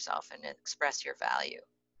distinguish yourself and express your value.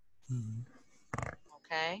 Mm-hmm.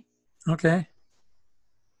 Okay? Okay.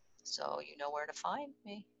 So you know where to find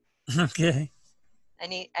me. Okay.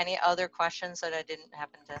 Any other questions that I didn't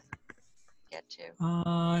happen to get to?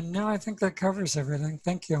 No, I think that covers everything.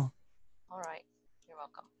 Thank you. All right. You're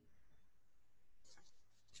welcome.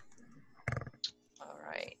 All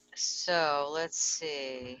right. So let's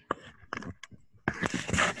see.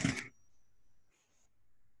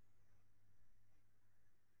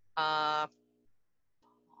 Paulette.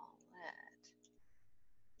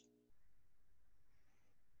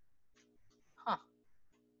 Huh.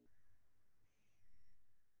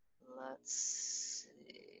 Let's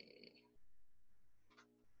see.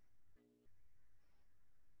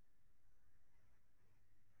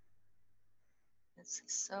 This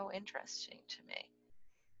is so interesting to me.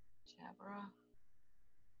 Jabra.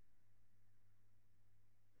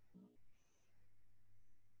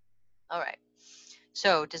 All right.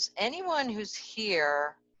 So does anyone who's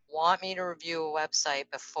here want me to review a website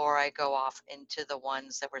before I go off into the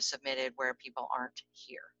ones that were submitted where people aren't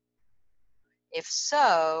here? If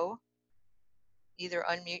so, either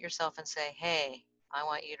unmute yourself and say, hey, I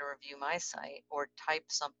want you to review my site, or type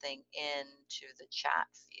something into the chat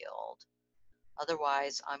field.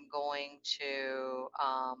 Otherwise, I'm going to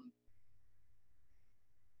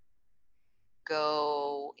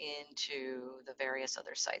go into the various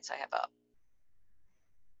other sites I have up.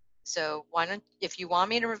 So why don't, if you want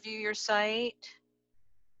me to review your site,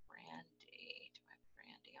 Brandy, do I have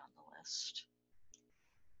Brandy on the list?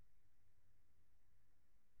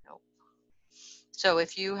 Nope. So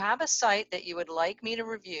if you have a site that you would like me to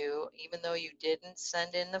review, even though you didn't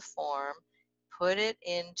send in the form, put it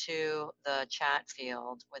into the chat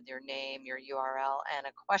field with your name, your URL, and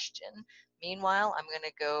a question. Meanwhile, I'm going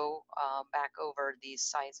to go back over these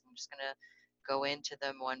sites. I'm just going to go into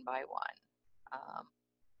them one by one. I'm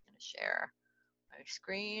going to share my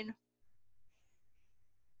screen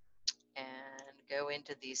and go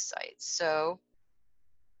into these sites. So,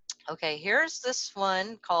 okay, here's this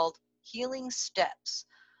one called Healing Steps,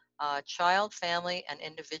 Child, Family, and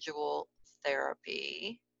Individual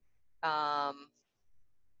Therapy.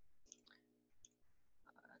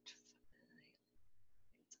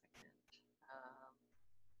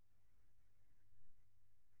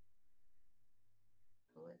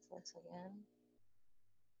 Who is this again?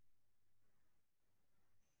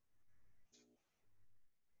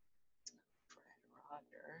 Fred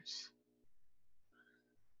Rogers.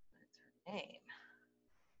 What's her name?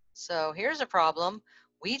 So here's a problem.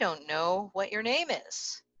 We don't know what your name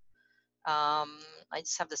is. I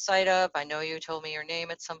just have the site up. I know you told me your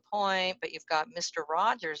name at some point, but you've got Mr.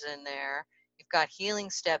 Rogers in there. You've got Healing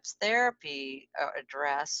Steps Therapy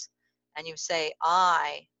address, and you say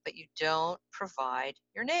I, but you don't provide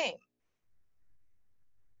your name.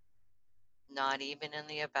 Not even in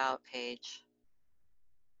the About page.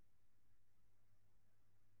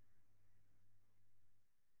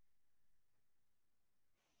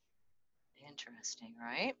 Interesting,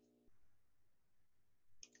 right?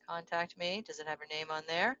 Contact me. Does it have your name on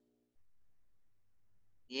there?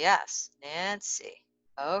 Yes, Nancy.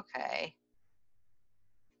 Okay.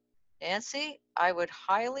 Nancy, I would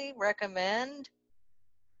highly recommend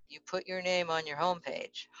you put your name on your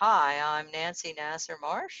homepage. Hi, I'm Nancy Nasser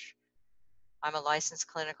Marsh. I'm a licensed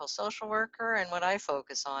clinical social worker, and what I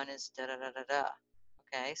focus on is da da da da da.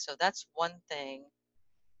 Okay, so that's one thing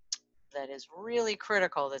that is really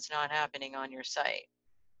critical that's not happening on your site?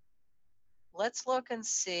 Let's look and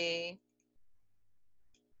see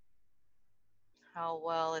how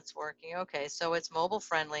well it's working. Okay, so it's mobile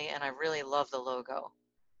friendly, and I really love the logo.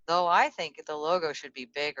 Though I think the logo should be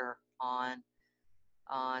bigger on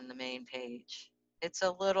the main page. It's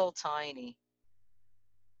a little tiny.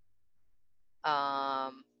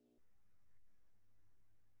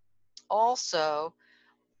 Also,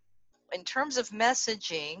 in terms of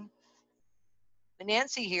messaging,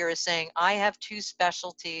 Nancy here is saying, I have 2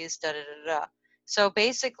 specialties, da da da da. So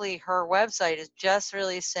basically, her website is just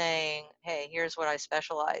really saying, hey, here's what I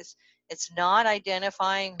specialize. It's not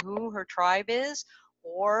identifying who her tribe is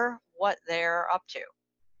or what they're up to.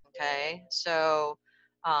 Okay, so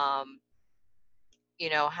you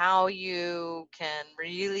know, how you can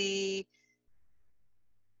really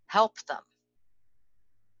help them.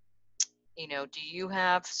 You know, do you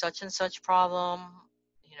have such and such problem?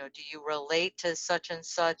 You know, do you relate to such and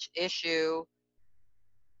such issue,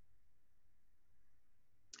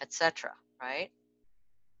 etc., right?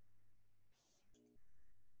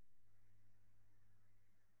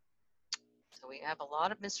 So we have a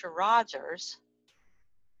lot of Mr. Rogers.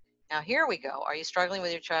 Now here we go. Are you struggling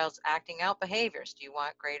with your child's acting out behaviors? Do you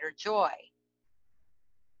want greater joy?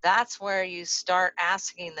 That's where you start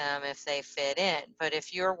asking them if they fit in. But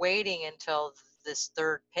if you're waiting until this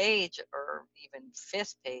 3rd page or even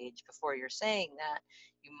 5th page before you're saying that,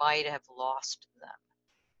 you might have lost them.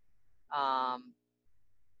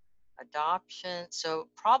 Adoption. So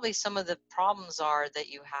probably some of the problems are that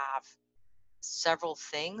you have several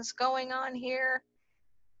things going on here,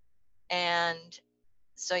 and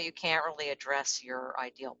so you can't really address your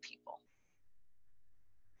ideal people.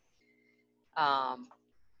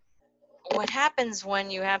 What happens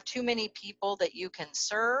when you have too many people that you can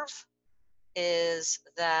serve is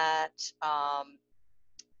that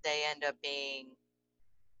they end up being,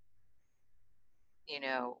 you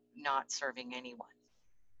know, not serving anyone,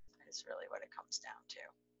 is really what it comes down to.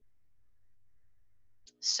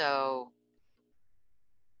 So,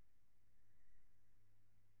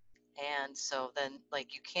 and so then,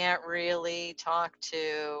 like, you can't really talk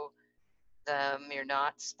to them, you're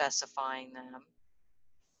not specifying them.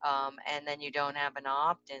 And then you don't have an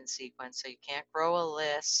opt-in sequence, so you can't grow a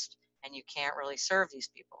list and you can't really serve these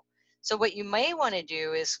people. So what you may want to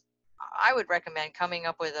do is, I would recommend coming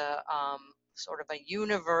up with a sort of a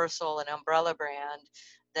universal and umbrella brand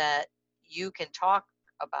that you can talk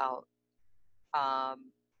about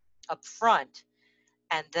up front,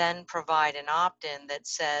 and then provide an opt-in that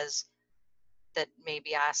says, that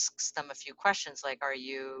maybe asks them a few questions like, are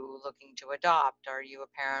you looking to adopt? Are you a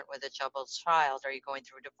parent with a troubled child? Are you going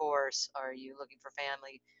through a divorce? Are you looking for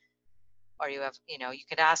family? Or you have, you know, you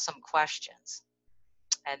could ask some questions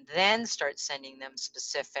and then start sending them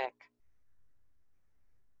specific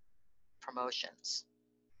promotions.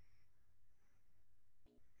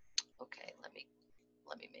 Okay, let me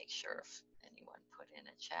make sure if anyone put in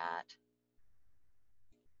a chat.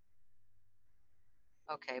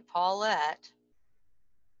 Okay, Paulette.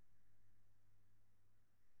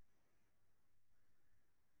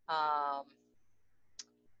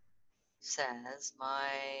 Says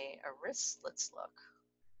my Aris, let's look.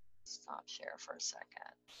 Stop share for a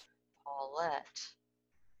second. Paulette.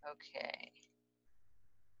 Okay.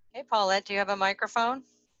 Hey, Paulette, do you have a microphone?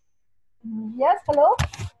 Yes, hello?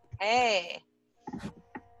 Hey.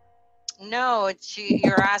 No,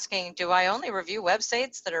 you're asking, do I only review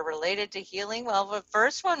websites that are related to healing? Well, the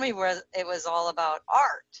first one it was all about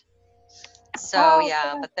art. So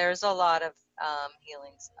yeah, but there's a lot of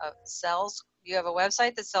healings. Sells. You have a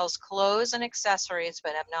website that sells clothes and accessories,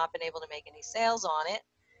 but have not been able to make any sales on it.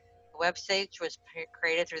 The website was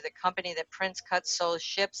created through the company that prints, cuts, sews,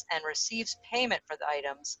 ships, and receives payment for the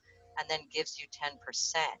items, and then gives you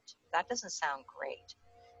 10%. That doesn't sound great.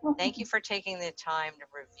 Thank you for taking the time to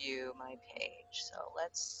review my page. So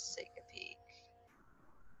let's take a peek.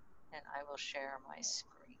 And I will share my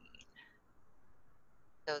screen.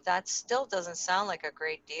 So that still doesn't sound like a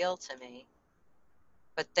great deal to me.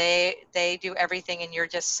 But they do everything and you're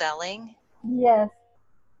just selling? Yes.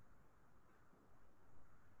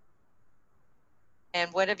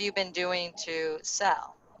 And what have you been doing to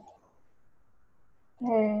sell?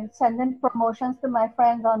 Sending promotions to my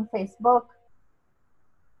friends on Facebook.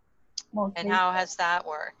 Mostly. And how has that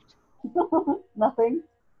worked? Nothing.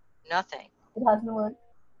 Nothing. It hasn't worked.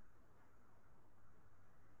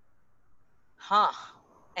 Huh.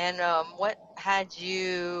 And what had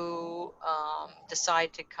you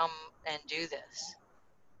decide to come and do this?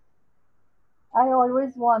 I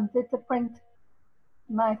always wanted to print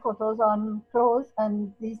my photos on clothes,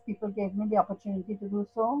 and these people gave me the opportunity to do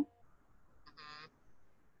so.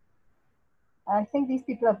 I think these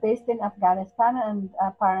people are based in Afghanistan, and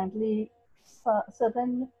apparently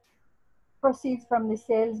certain proceeds from the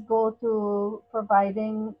sales go to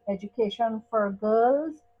providing education for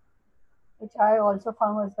girls, which I also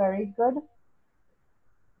found was very good.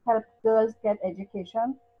 Help girls get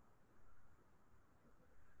education.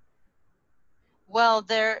 Well,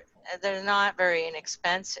 they're not very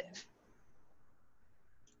inexpensive,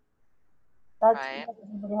 That's right? what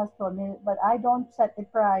everybody has told me, but I don't set the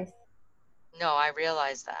price. No, I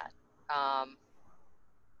realize that.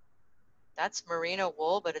 That's merino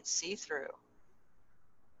wool, but it's see-through.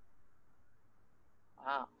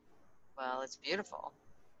 Wow. Well, it's beautiful.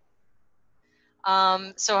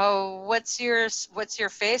 So what's your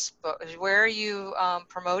Facebook? Where are you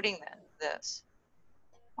promoting this?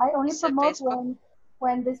 I You only said promote Facebook?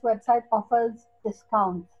 when this website offers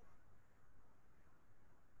discounts.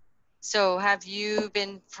 So have you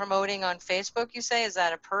been promoting on Facebook, you say? Is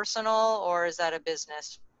that a personal or is that a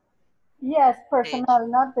business Yes, page? personal,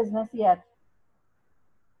 not business yet.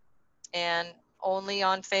 And only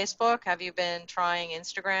on Facebook? Have you been trying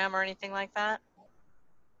Instagram or anything like that?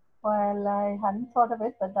 Well, I hadn't thought of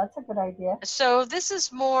it, but that's a good idea. So this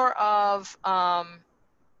is more of, I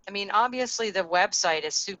mean, obviously the website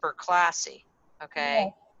is super classy,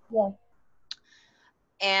 okay? Yes, yes.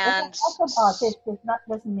 It's a And lot of artists, it's not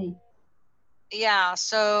just me. yeah,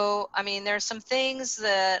 so I mean, there's some things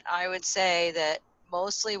that I would say that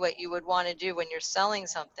mostly what you would want to do when you're selling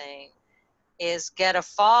something is get a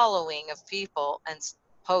following of people and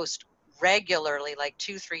post regularly, like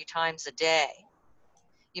 2-3 times a day.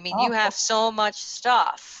 You mean you Oh, have so much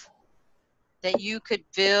stuff that you could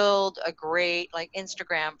build a great, like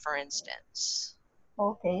Instagram, for instance,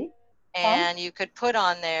 okay. Fun. and you could put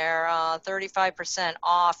on there 35%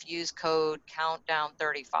 off, use code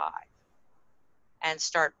countdown35 and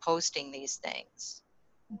start posting these things.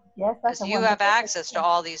 Yes, that's Because a you have wonderful access to idea.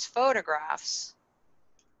 all these photographs.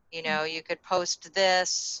 You know, you could post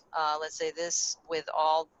this, let's say this with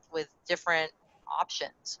different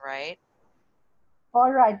options, right?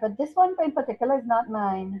 All right, but this one in particular is not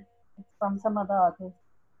mine. It's from some other artist.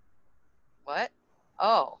 What?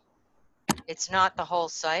 Oh, it's not the whole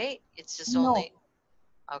site. It's just No, only,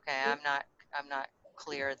 okay, I'm not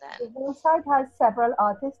clear the then. website has several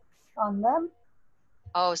artists on them.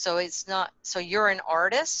 Oh, so it's not, so you're an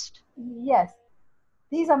artist? Yes,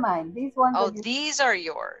 these are mine. These ones Oh, that you. these are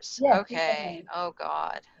yours. Yes, these are Okay. Oh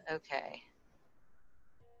God. Okay.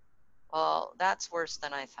 Well, that's worse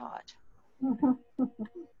than I thought. mine.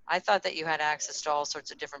 I thought that you had access to all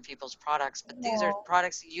sorts of different people's products, but these are No,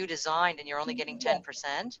 products that you designed and you're only getting yes,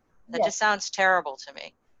 10%. That yes, just sounds terrible to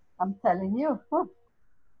me. I'm telling you.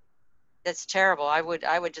 That's terrible. I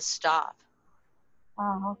would just stop.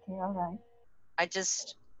 Ah, okay, all right.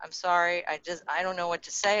 I'm sorry. I don't know what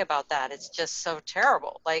to say about that. It's just so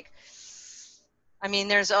terrible. Like, I mean,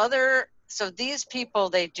 so these people,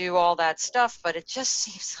 they do all that stuff, but it just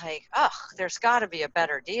seems like, there's got to be a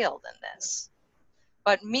better deal than this.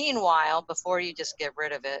 But meanwhile, before you just get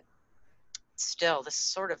rid of it, still, this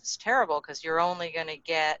sort of is terrible because you're only going to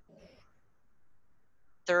get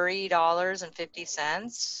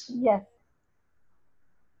 $30.50. Yes,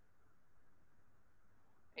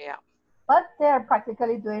 Yeah. but they're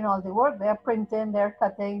practically doing all the work. They're printing, they're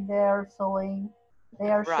cutting, they're sewing,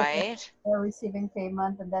 they're shipping, Right. they're receiving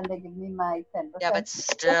payment, and then they give me my 10%. Yeah, but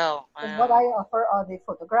still, What I offer are the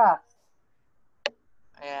photographs,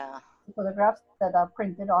 yeah. the photographs that are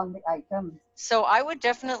printed on the items. So I would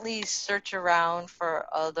definitely search around for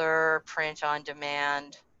other print on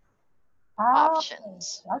demand Ah,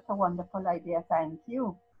 options that's a wonderful idea. Thank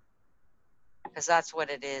you. because that's what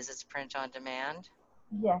it is. It's print on demand.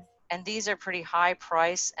 Yes, And these are pretty high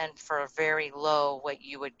price and for very low what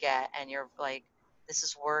you would get. And you're like, this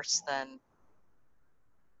is worse than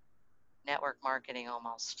network marketing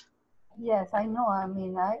almost. yes, I know. I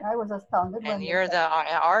mean, I was astounded when And they you're said,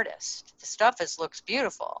 the artist. The stuff looks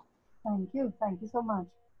beautiful. thank you so much.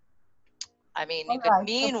 I mean, you All could right.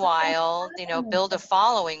 So meanwhile, build a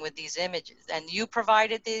following with these images. And you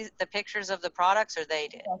provided the pictures of the products, or they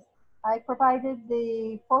did? yes, I provided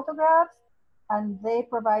the photographs and they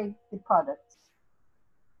provide the products.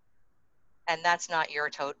 And that's not your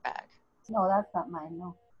tote bag. No, that's not mine.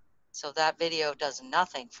 No, So that video does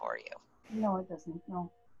nothing for you. no, it doesn't. No.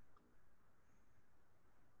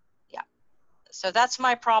 Yeah. So that's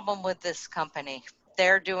my problem with this company.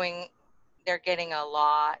 They're getting a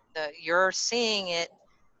lot. You're seeing it,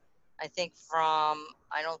 I think,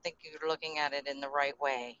 I don't think you're looking at it in the right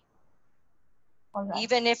way. All right.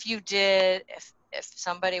 Even if you did, if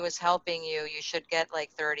somebody was helping you, you should get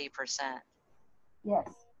like 30%. Yes.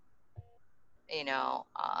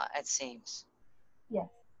 It seems. Yes.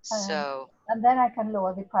 So And then I can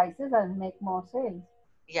lower the prices and make more sales.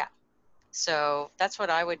 yeah, so that's what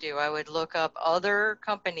I would do. I would look up other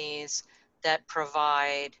companies that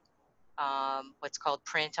provide what's called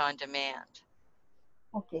print on demand.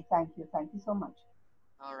 Okay, thank you. Thank you so much.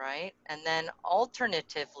 All right. And then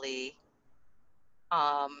alternatively,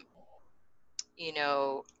 you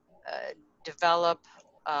know, develop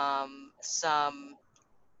some,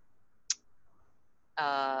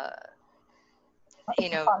 you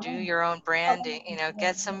know, do your own branding, you know,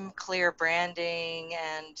 get some clear branding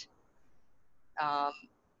and,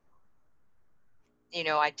 you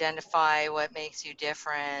know, identify what makes you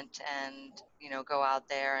different and, you know, go out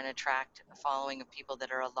there and attract a following of people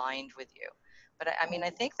that are aligned with you. But I mean, I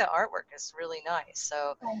think the artwork is really nice.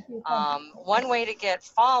 So Thank you. one way to get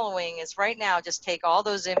following is right now, just take all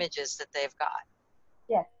those images that they've got.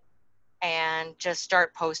 Yes. And just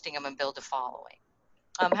start posting them and build a following.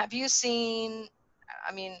 Have you seen,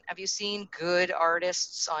 I mean, have you seen good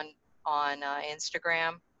artists on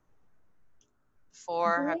Instagram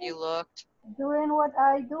before? Have you looked? Doing what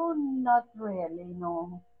I do, not really,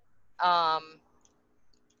 no.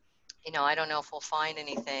 You know, I don't know if we'll find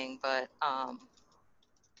anything, but I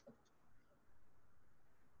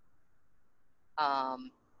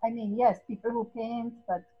mean, yes, people who paint,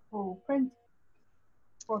 but who print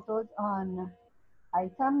photos on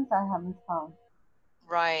items, I haven't found.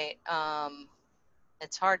 right.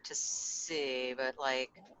 It's hard to see, but like,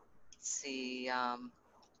 let's see.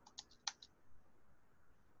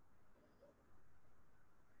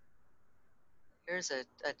 Here's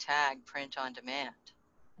a tag, print on demand.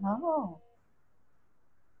 Oh.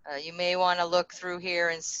 You may want to look through here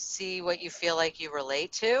and see what you feel like you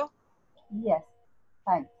relate to. Yes,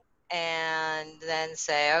 thanks. And then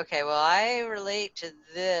say, okay, well, I relate to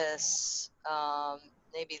this,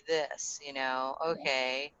 maybe this, you know,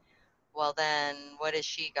 okay, well then what has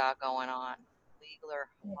she got going on? Legler,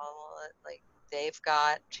 like they've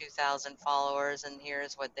got 2,000 followers and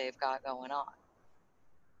here's what they've got going on.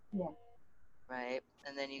 Yeah. Right?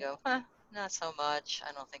 And then you go, huh, not so much.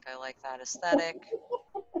 I don't think I like that aesthetic.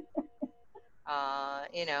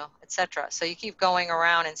 You know, etc. So you keep going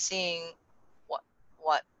around and seeing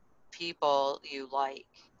what people you like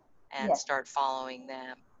and Yes. start following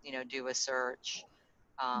them. You know, do a search.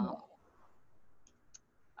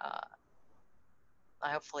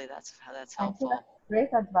 Hopefully that's helpful. Thank you. Great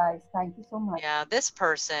advice. Thank you so much. Yeah, this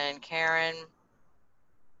person, Karen,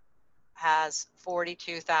 has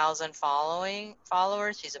 42,000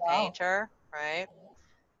 followers. She's a painter, right?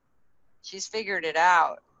 She's figured it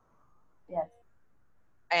out. Yes.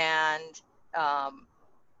 And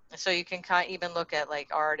so you can even look at like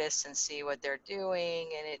artists and see what they're doing,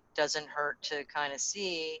 and it doesn't hurt to kind of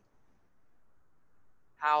see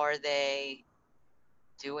how are they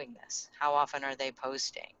doing this? How often are they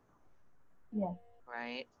posting? Yes.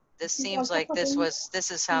 Right? This seems like this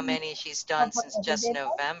is how many she's done since just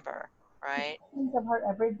November, right? Things of her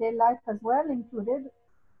everyday life as well included.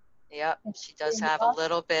 Yep, she does have a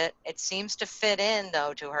little bit. It seems to fit in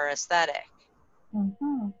though to her aesthetic.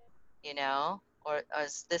 Mm-hmm. You know, or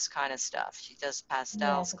this kind of stuff. She does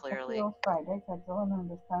pastels clearly. Fridays, I don't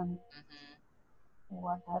understand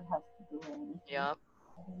what that has to do with anything. Yep.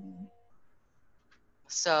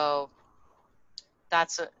 So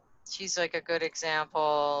she's like a good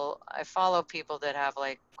example. I follow people that have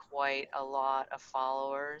like quite a lot of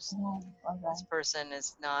followers. This person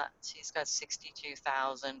is not, she's got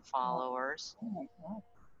 62,000 followers. Oh my God.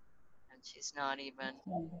 And she's not even,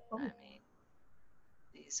 I mean,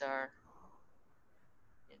 these are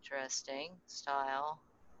interesting style.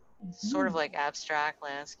 Sort of like abstract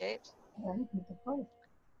landscapes. Very beautiful.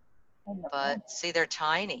 But see, they're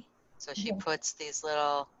tiny. So she puts these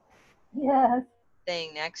little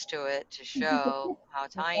thing next to it to show how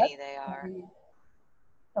tiny they are.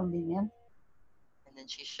 Convenient. And then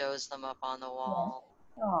she shows them up on the wall.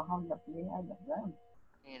 Yes. Oh, how lovely. I love them.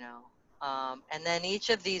 You know, and then each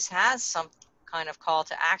of these has some kind of call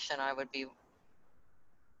to action. I would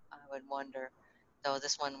wonder, though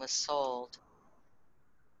this one was sold.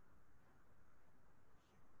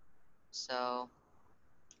 So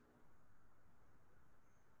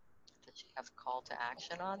did she have call to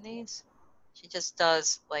action on these? She just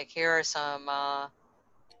does, like, here are some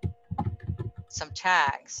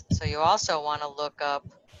tags. So you also want to look up,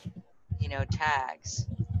 you know, tags.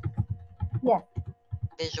 Yes.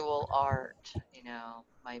 Visual art, you know,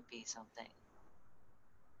 might be something.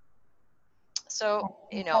 So,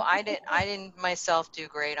 you know, I didn't myself do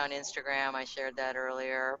great on Instagram. I shared that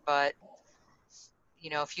earlier, but you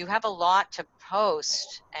know, if you have a lot to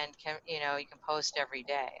post and you know, you can post every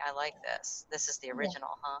day. I like this. This is the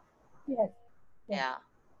original, huh? Yes. Yeah,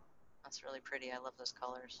 that's really pretty. I love those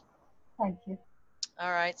colors. Thank you.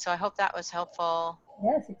 All right, so I hope that was helpful.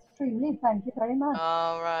 Yes, extremely. Thank you very much.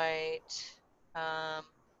 All right. Um,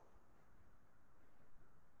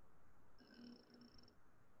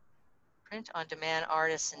 print on demand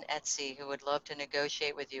artists in Etsy who would love to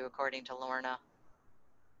negotiate with you, according to Lorna.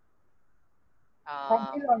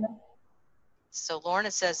 Thank you, Lorna. So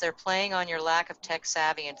Lorna says they're playing on your lack of tech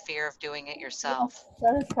savvy and fear of doing it yourself. Yes,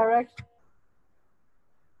 that is correct.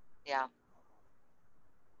 Yeah.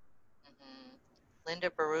 Mm-hmm. Linda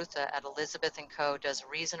Barutha at Elizabeth & Co. does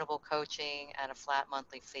reasonable coaching at a flat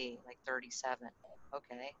monthly fee, like $37.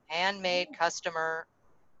 Okay. Handmade customer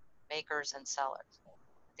makers and sellers.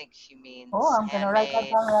 I think she means Oh, I'm going to write that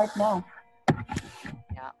handmade. down right now.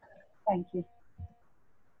 Yeah. Thank you.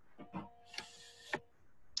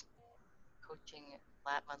 Coaching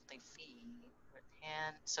flat monthly fee with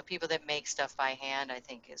hand. So people that make stuff by hand, I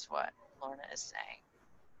think, is what Lorna is saying.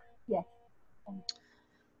 Yes.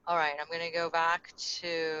 All right, I'm going to go back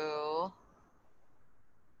to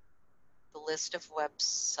the list of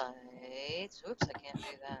websites. Oops, I can't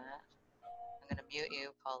do that. I'm going to mute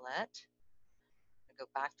you, Paulette. I'm going to go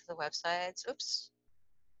back to the websites. Oops,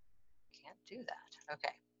 can't do that.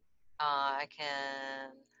 Okay. I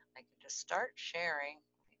can just start sharing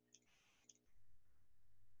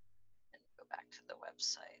and go back to the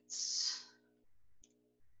websites.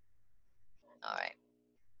 All right.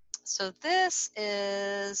 So this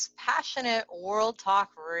is Passionate World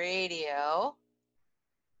Talk Radio.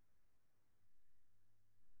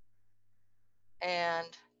 And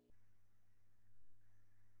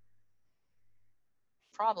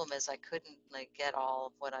problem is I couldn't get all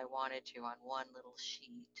of what I wanted to on one little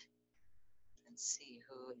sheet and see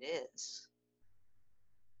who it is.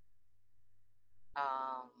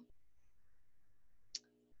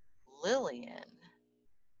 Lillian.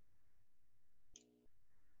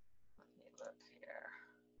 Let me look here.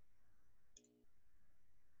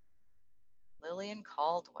 Lillian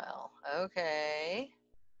Caldwell. Okay.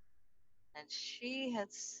 And she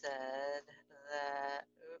had said that,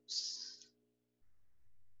 oops,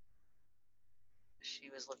 she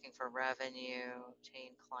was looking for revenue,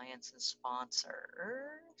 obtain clients and sponsors.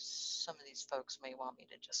 Some of these folks may want me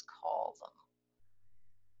to just call them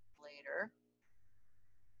later.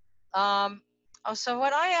 So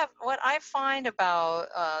what I find about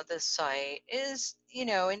this site is,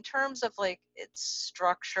 in terms of its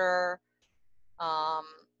structure,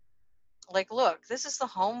 look, this is the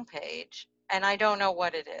home page, and I don't know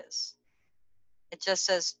what it is. It just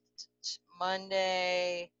says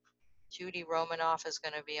Monday, Judy Romanoff is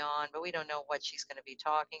going to be on, but we don't know what she's going to be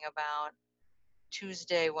talking about.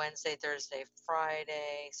 Tuesday, Wednesday, Thursday,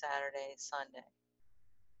 Friday, Saturday, Sunday.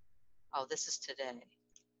 Oh, this is today.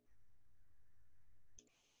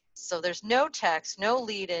 So there's no text, no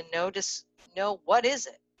lead in, no what is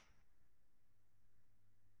it?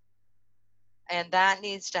 And that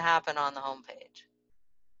needs to happen on the homepage.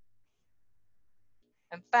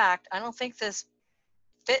 In fact, I don't think this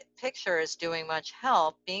picture is doing much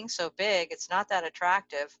help. Being so big, it's not that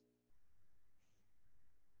attractive.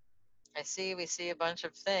 We see a bunch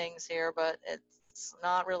of things here, but it's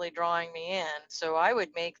not really drawing me in. So I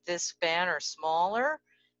would make this banner smaller.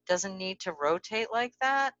 Doesn't need to rotate like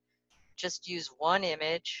that. Just use one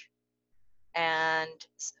image. And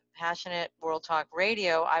Passionate World Talk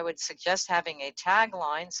Radio, I would suggest having a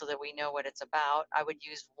tagline so that we know what it's about. I would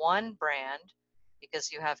use one brand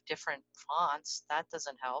because you have different fonts. That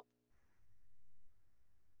doesn't help.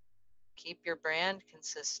 Keep your brand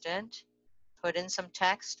consistent. Put in some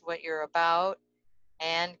text, what you're about,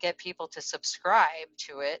 and get people to subscribe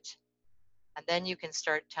to it. And then you can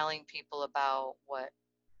start telling people about what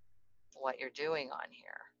you're doing on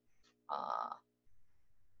here.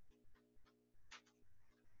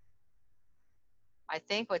 I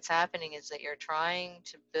think what's happening is that you're trying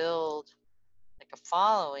to build a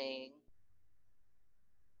following.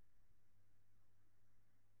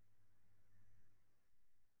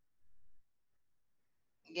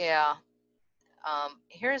 Yeah.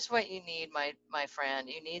 Here's what you need, my friend.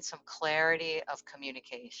 You need some clarity of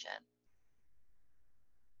communication.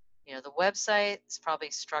 The website is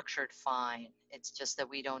probably structured fine. It's just that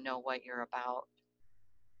we don't know what you're about.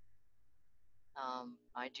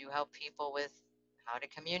 I do help people with how to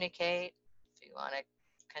communicate. If you want to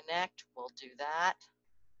connect, we'll do that.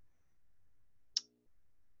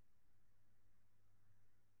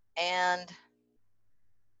 And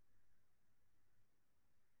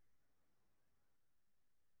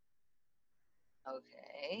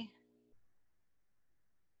okay.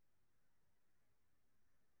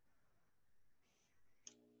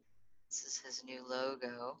 This is his new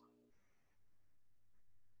logo.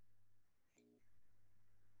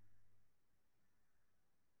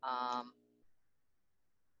 I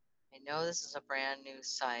know this is a brand new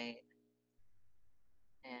site,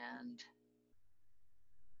 and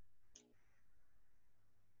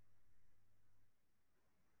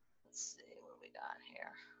let's see what we got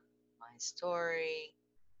here. My story.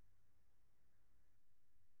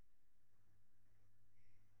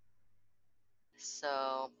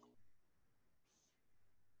 So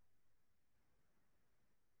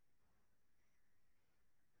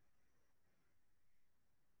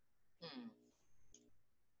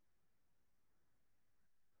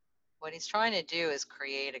what he's trying to do is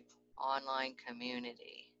create an online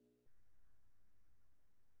community.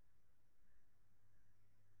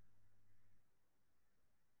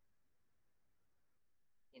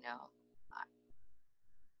 You know,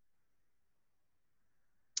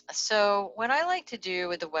 so what I like to do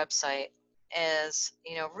with the website is,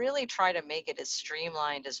 you know, really try to make it as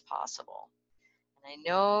streamlined as possible. And I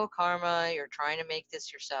know, Karma, you're trying to make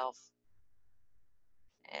this yourself,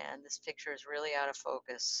 and this picture is really out of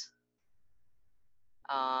focus.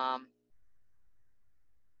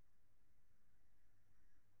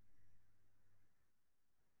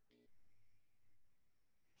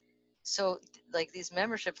 So like these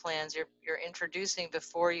membership plans, you're introducing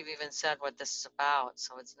before you've even said what this is about.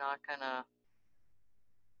 So it's not gonna,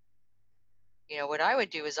 you know, what I would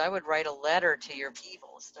do is I would write a letter to your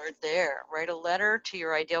people. Start there. Write a letter to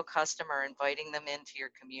your ideal customer, inviting them into your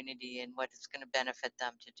community and what it's going to benefit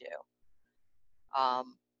them to do.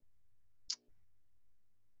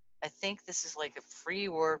 I think this is like a free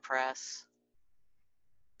WordPress.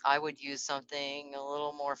 I would use something a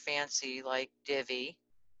little more fancy like Divi,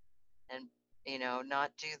 and, you know,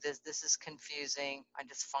 not do this. This is confusing. I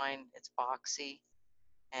just find it's boxy,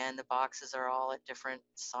 and the boxes are all at different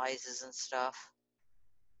sizes and stuff.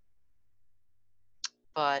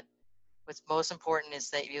 But what's most important is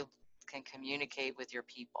that you can communicate with your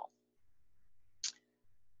people.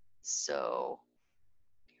 So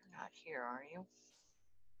you're not here, are you?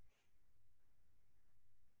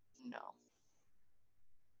 No.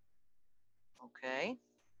 Okay.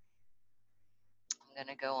 I'm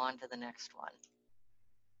going to go on to the next one.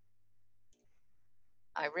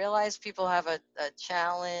 I realize people have a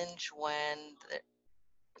challenge when,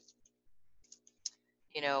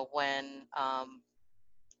 you know, when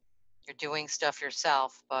you're doing stuff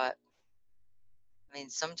yourself, but I mean,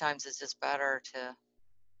 sometimes it's just better to,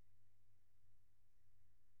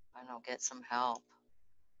 I don't know, get some help.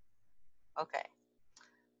 Okay.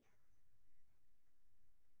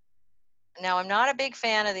 Now, I'm not a big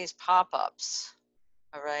fan of these pop-ups,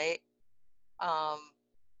 all right? I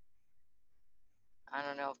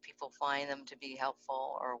don't know if people find them to be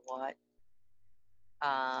helpful or what.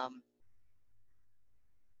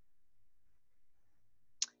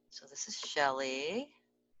 So this is Shelly.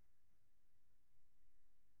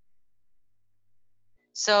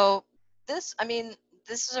 So this, I mean,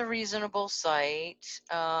 this is a reasonable site.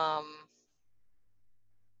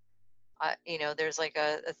 You know, there's like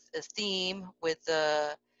a theme with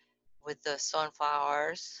the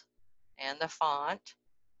sunflowers and the font.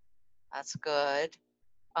 That's good.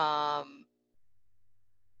 I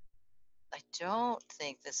don't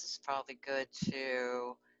think this is probably good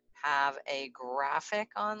to have a graphic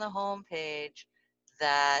on the home page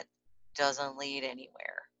that doesn't lead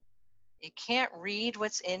anywhere. You can't read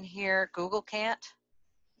what's in here. Google can't.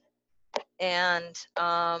 And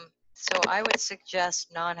so I would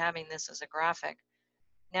suggest not having this as a graphic.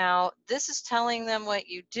 Now, this is telling them what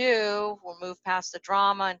you do. We'll move past the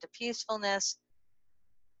drama into peacefulness.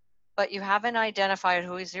 But you haven't identified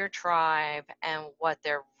who is your tribe and what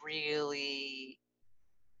they're really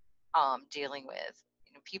dealing with.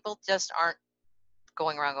 You know, people just aren't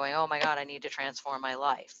going around going, oh my God, I need to transform my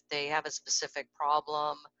life. They have a specific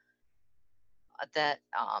problem. That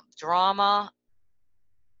drama,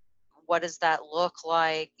 what does that look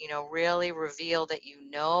like? You know, really reveal that you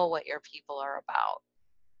know what your people are about.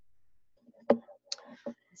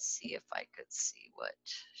 Let's see if I could see what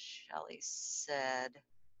Shelly said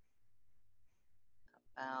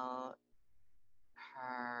about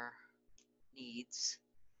her needs.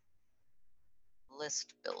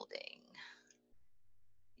 List building.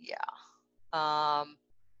 Yeah.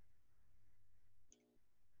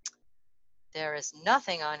 There is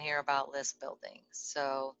nothing on here about list building.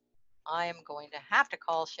 So I am going to have to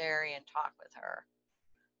call Sherry and talk with her.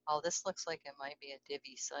 Oh, this looks like it might be a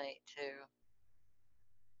Divi site too.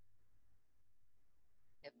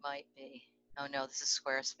 It might be. Oh no, this is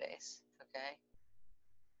Squarespace. Okay.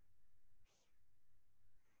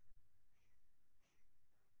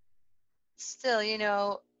 Still, you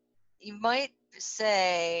know, you might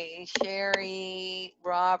say Sherry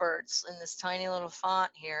Roberts in this tiny little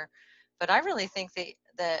font here, but I really think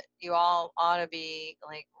that you all ought to be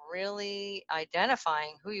like really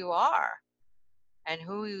identifying who you are and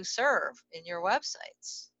who you serve in your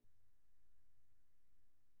websites.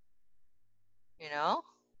 You know?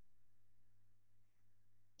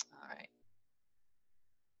 All right.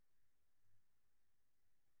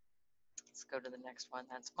 Let's go to the next one.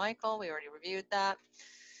 That's Michael. We already reviewed that.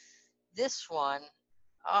 This one,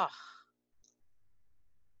 oh,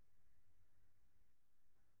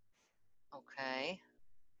 okay.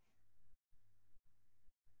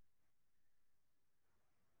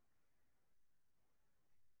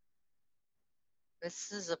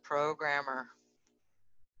 This is a programmer.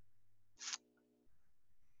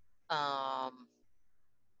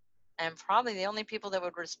 And probably the only people that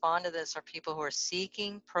would respond to this are people who are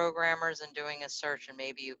seeking programmers and doing a search, and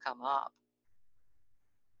maybe you come up.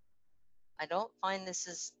 I don't find this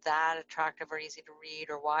is that attractive or easy to read,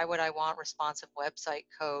 or why would I want responsive website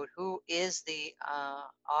code? Who is the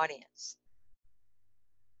audience?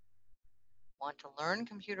 Want to learn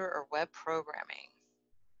computer or web programming?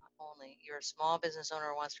 Only you're a small business owner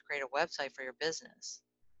who wants to create a website for your business.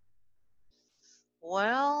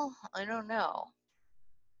 Well, I don't know,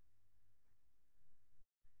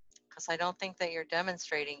 because I don't think that you're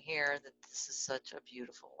demonstrating here that this is such a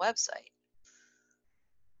beautiful website.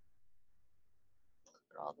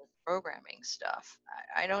 All the programming stuff.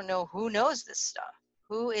 I don't know who knows this stuff.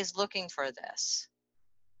 Who is looking for this?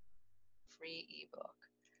 Free ebook.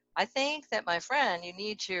 I think that, my friend, you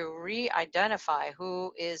need to re-identify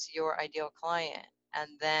who is your ideal client, and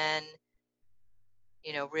then,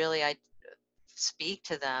 you know, really speak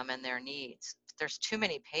to them and their needs. There's too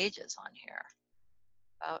many pages on here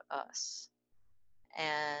about us.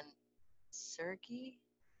 And Sergey,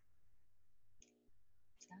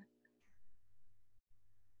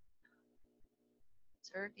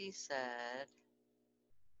 said,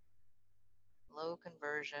 low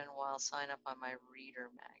conversion while sign up on my reader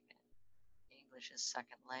magnet. English is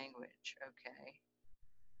second language. Okay.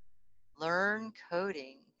 Learn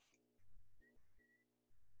coding.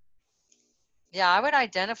 Yeah, I would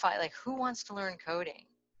identify like who wants to learn coding.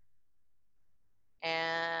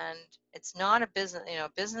 And it's not a business, you know,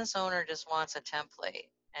 a business owner just wants a template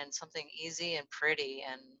and something easy and pretty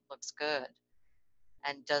and looks good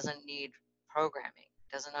and doesn't need programming,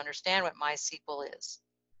 doesn't understand what MySQL is,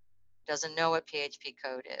 doesn't know what PHP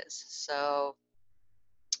code is. So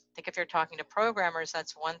I think if you're talking to programmers,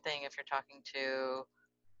 that's one thing. If you're talking to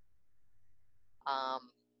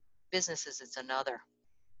businesses, it's another.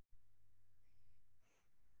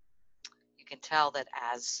 You can tell that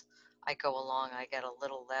as I go along, I get a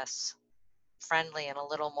little less friendly and a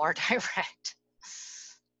little more direct.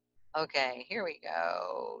 Okay, here we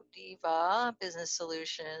go. Diva Business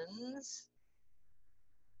Solutions.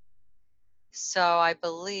 So I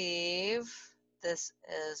believe this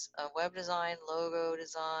is a web design, logo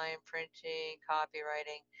design, printing,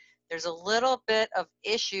 copywriting. There's a little bit of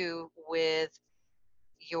issue with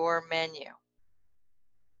your menu.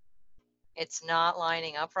 It's not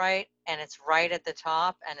lining up right, and it's right at the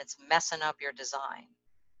top, and it's messing up your design.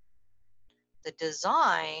 The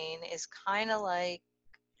design is kind of like,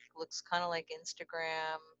 looks kind of like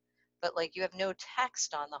Instagram, but like you have no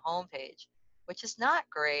text on the homepage, which is not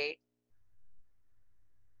great.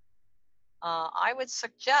 I would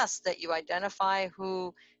suggest that you identify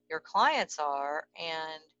who your clients are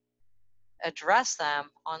and address them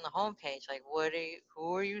on the homepage. Like,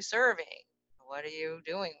 who are you serving? What are you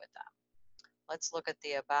doing with them? Let's look at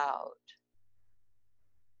the about.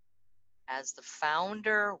 As the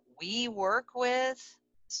founder, we work with,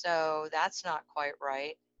 so that's not quite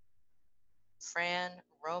right. Fran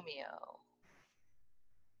Romeo.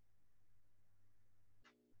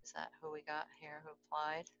 Is that who we got here who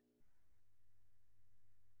applied?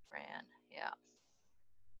 Fran, yeah.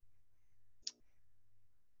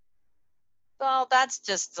 Well, that's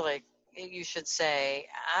just like, you should say,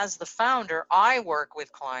 as the founder, I work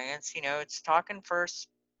with clients. You know, it's talking first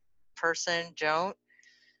person. Don't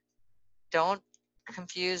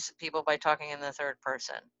confuse people by talking in the third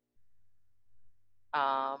person.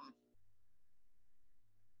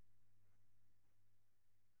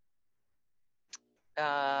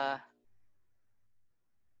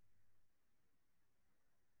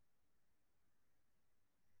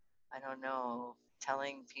 I don't know,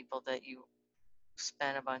 telling people that you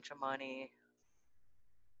spent a bunch of money.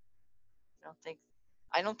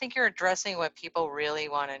 I don't think you're addressing what people really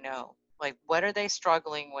want to know. Like, what are they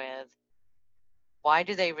struggling with? Why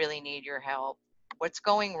do they really need your help? What's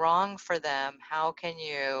going wrong for them? How can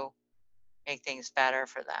you make things better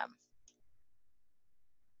for them?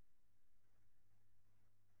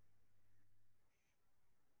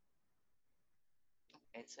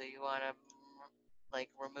 Okay, so you want to like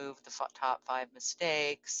remove the top 5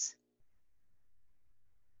 mistakes.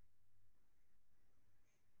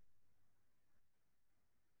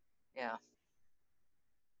 Yeah.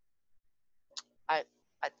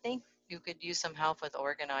 I think you could use some help with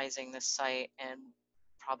organizing the site and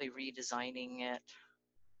probably redesigning it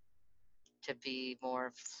to be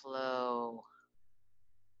more flow.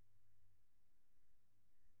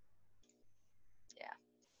 Yeah.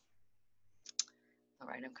 All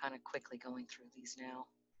right, I'm kind of quickly going through these now.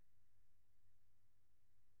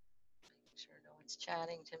 Make sure no one's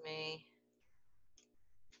chatting to me.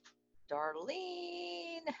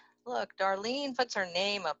 Darlene. Look, Darlene puts her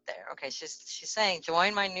name up there. Okay, she's saying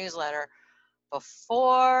join my newsletter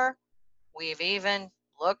before we've even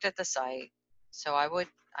looked at the site. So I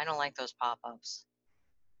don't like those pop-ups.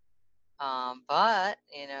 But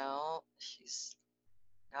you know, she's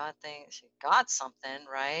got things, she got something,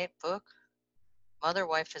 right? Book, mother,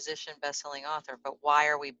 wife, physician, best-selling author. But why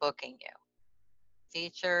are we booking you?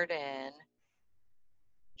 Featured in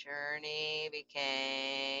Journey,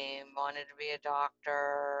 became, wanted to be a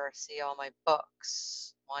doctor, see all my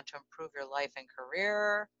books, want to improve your life and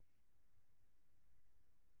career,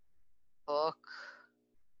 book.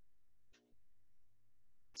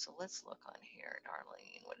 So let's look on here,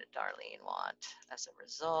 Darlene. What did Darlene want as a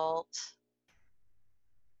result?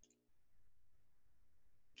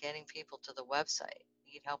 Getting people to the website.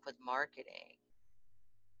 Need help with marketing.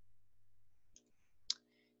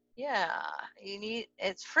 Yeah,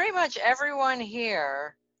 it's pretty much everyone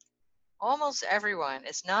here, almost everyone.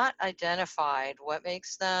 It's not identified what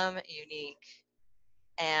makes them unique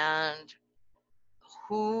and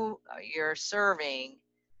who you're serving,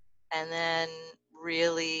 and then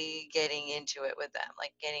really getting into it with them,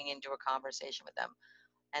 like getting into a conversation with them.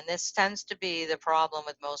 And this tends to be the problem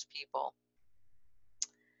with most people.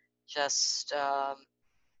 Just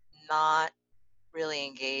not really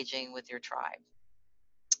engaging with your tribe.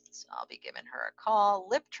 So I'll be giving her a call.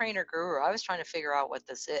 Lip Trainer Guru. I was trying to figure out what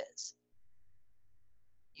this is.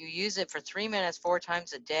 You use it for 3 minutes 4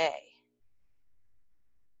 times a day.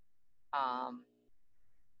 And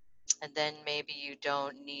then maybe you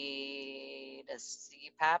don't need a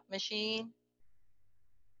CPAP machine.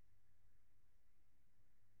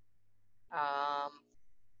 I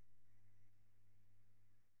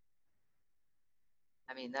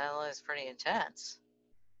mean, that looks pretty intense.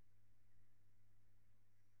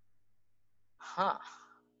 Huh.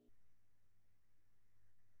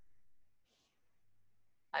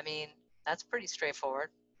 I mean, that's pretty straightforward.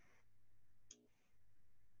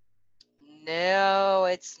 No,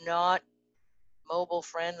 it's not mobile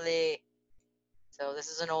friendly. So this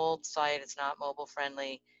is an old site. It's not mobile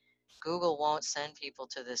friendly. Google won't send people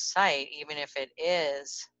to this site, even if it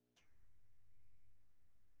is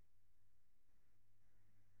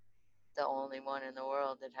the only one in the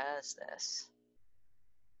world that has this.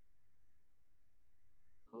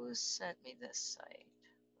 Who sent me this site?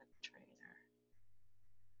 Lip Trainer.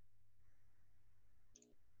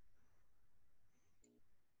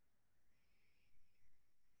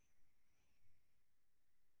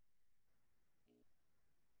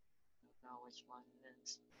 I don't know which one it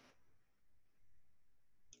is.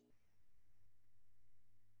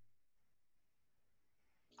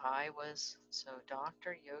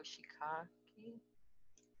 Dr. Yoshikaki.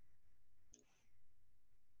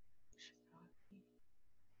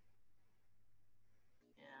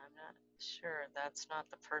 Yeah, I'm not sure. That's not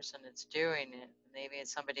the person that's doing it. Maybe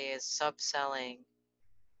it's somebody is subselling.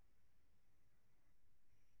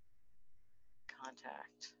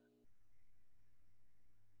 Contact.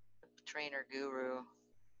 Trainer Guru.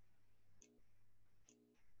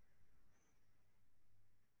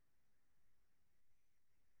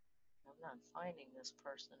 I'm not finding this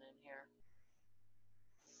person in here.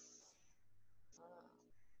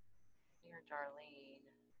 Dear Darlene.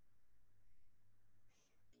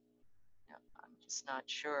 Yeah, I'm just not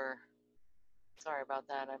sure. Sorry about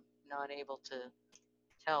that. I'm not able to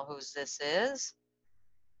tell whose this is.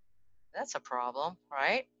 That's a problem,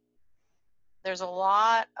 right? There's a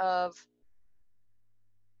lot of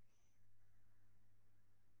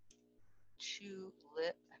tulip.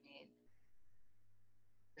 I mean,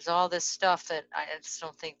 there's all this stuff that I just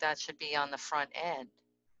don't think that should be on the front end.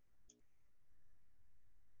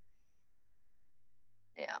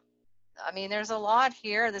 Yeah. I mean, there's a lot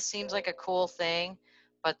here. This seems like a cool thing,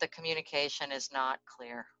 but the communication is not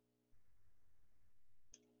clear.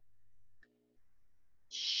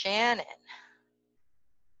 Shannon.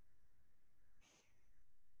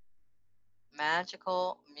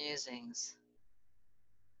 Magical Musings.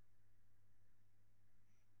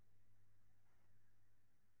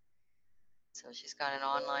 So she's got an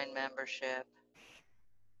online membership,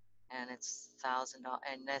 and it's $1,000,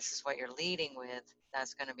 and this is what you're leading with.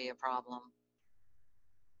 That's going to be a problem.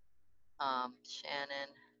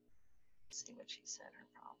 Shannon, let's see what she said her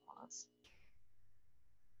problem was.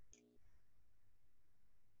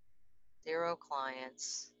 0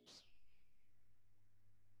 clients.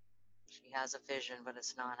 She has a vision, but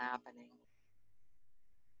it's not happening.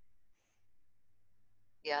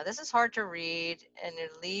 Yeah, this is hard to read, and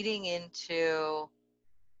you're leading into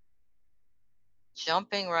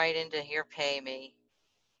jumping right into here, pay me.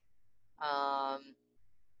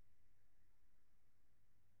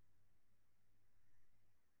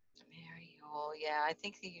 Mary, oh yeah, I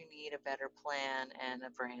think that you need a better plan and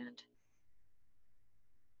a brand.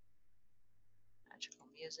 Magical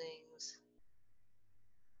Musings.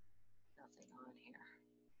 Nothing on here.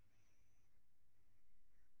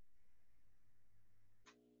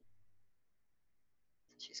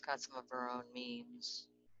 She's got some of her own memes.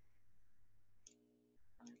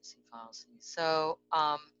 Privacy policy. So,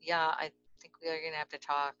 yeah, I think we are going to have to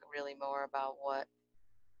talk really more about what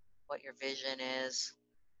your vision is.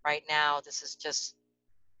 Right now, this is just,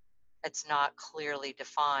 it's not clearly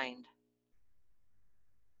defined.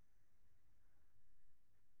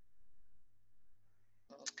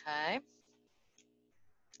 Okay.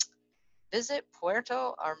 Visit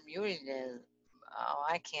Puerto Armuelles. Oh,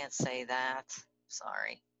 I can't say that.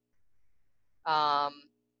 Sorry.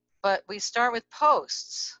 But we start with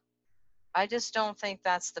posts. I just don't think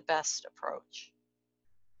that's the best approach.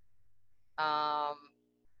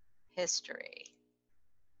 History.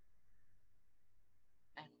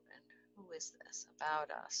 And who is this?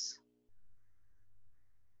 About us.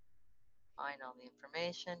 Find all the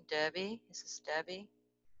information. Debbie. Is this Debbie?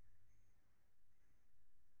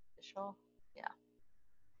 Official? Yeah.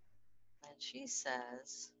 And she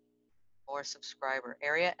says, or subscriber,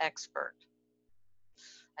 area expert.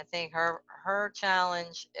 I think her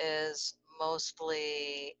challenge is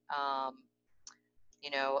mostly, you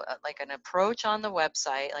know, like an approach on the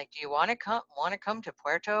website. Like, do you want to come to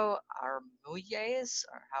Puerto Armuelles,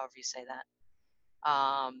 or however you say that?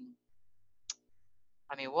 I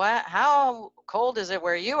mean, how cold is it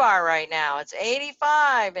where you are right now? It's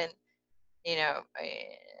 85, and you know,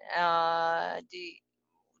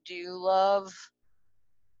 do you love?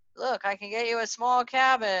 Look, I can get you a small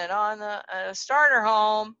cabin on the starter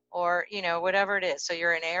home, or you know, whatever it is. So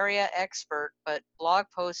you're an area expert, but blog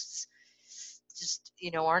posts just,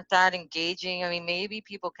 you know, aren't that engaging. I mean, maybe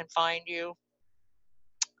people can find you,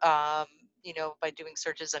 you know, by doing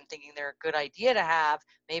searches. I'm thinking they're a good idea to have,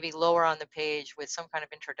 maybe lower on the page with some kind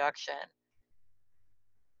of introduction.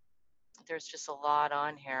 There's just a lot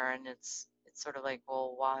on here, and it's sort of like,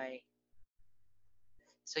 well, why?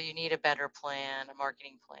 So you need a better plan, a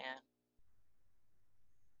marketing plan.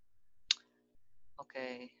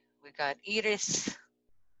 Okay, we got Iris.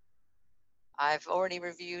 I've already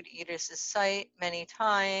reviewed Iris's site many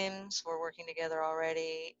times. We're working together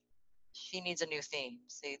already. She needs a new theme.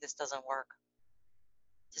 See, this doesn't work.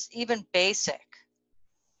 Just even basic.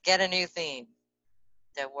 Get a new theme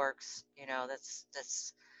that works. You know,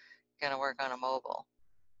 that's gonna work on a mobile.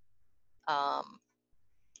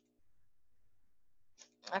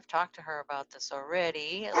 I've talked to her about this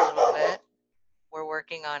already a little bit. We're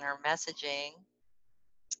working on her messaging,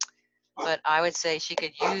 but I would say she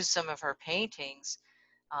could use some of her paintings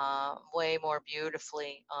way more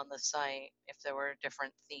beautifully on the site if there were a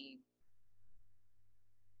different theme.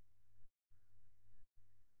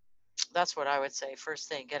 That's what I would say. First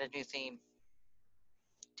thing, get a new theme.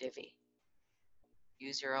 Divi.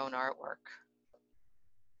 Use your own artwork.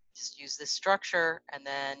 Just use this structure and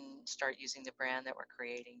then start using the brand that we're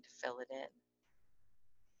creating to fill it in.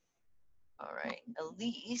 All right,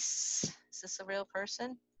 Elise, is this a real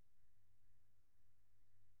person?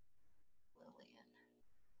 Lillian.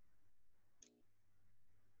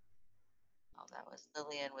 Oh,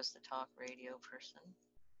 Lillian was the talk radio person.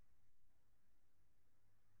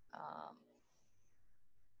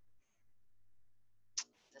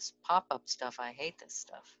 This pop-up stuff, I hate this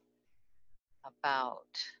stuff. About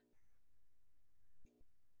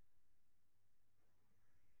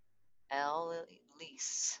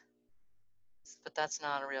Elise, but that's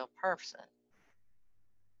not a real person.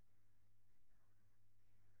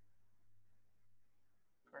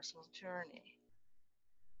 Personal journey.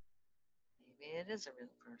 Maybe it is a real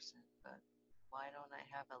person, but why don't I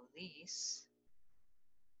have Elise?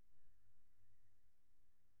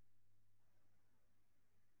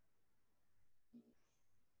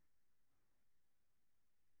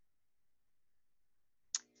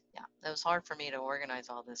 Yeah, it was hard for me to organize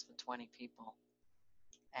all this with 20 people.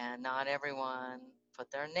 And not everyone put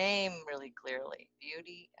their name really clearly.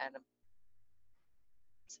 Beauty and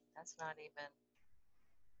that's not even.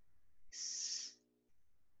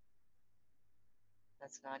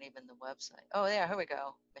 That's not even the website. Oh, yeah, here we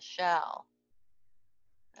go. Michelle.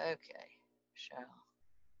 Okay, Michelle.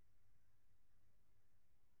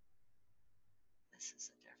 This is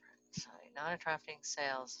a different site. Non-attracting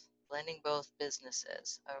sales, blending both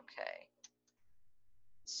businesses. Okay.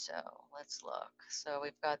 So let's look. So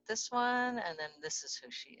we've got this one, and then this is who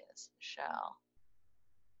she is, Michelle.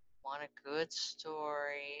 Want a good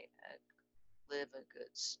story, live a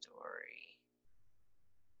good story.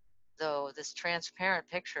 Though this transparent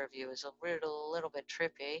picture of you is a little bit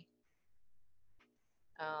trippy.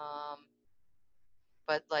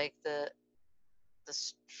 But like the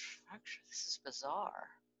structure, this is bizarre.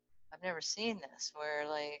 I've never seen this where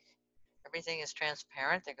like everything is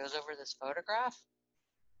transparent that goes over this photograph.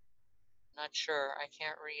 Not sure. I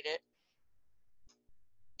can't read it.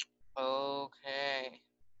 Okay.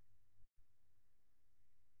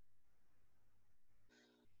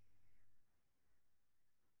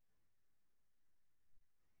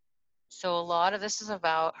 So a lot of this is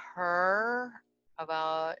about her,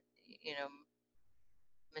 about, you know,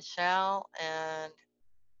 Michelle, and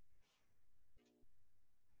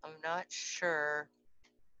I'm not sure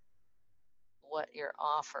what your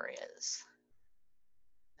offer is.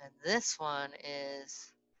 And this one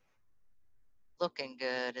is looking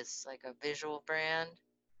good. It's like a visual brand.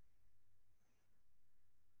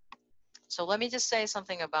 So let me just say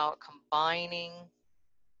something about combining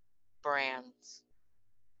brands.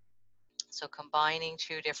 So combining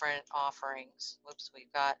two different offerings. Whoops,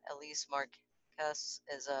 we've got Elise Marquez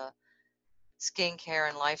is a skincare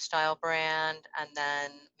and lifestyle brand, and then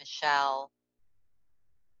Michelle,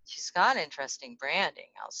 she's got interesting branding,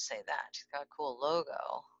 I'll say that. She's got a cool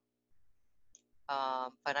logo,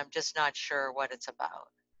 but I'm just not sure what it's about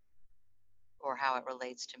or how it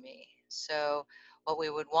relates to me. So what we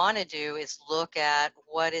would want to do is look at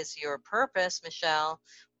what is your purpose, Michelle,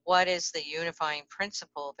 what is the unifying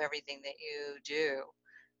principle of everything that you do,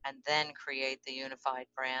 and then create the unified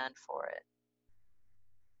brand for it.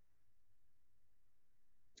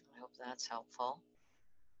 I hope that's helpful.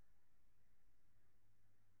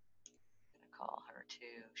 I'm going to call her to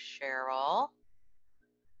Cheryl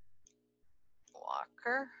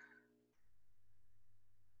Walker.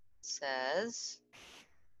 Says,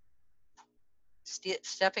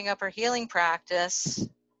 stepping up her healing practice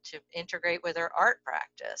to integrate with her art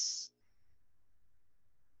practice.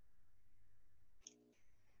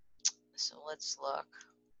 So let's look.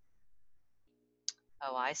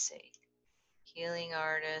 Oh, I see. Healing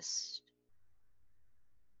artist.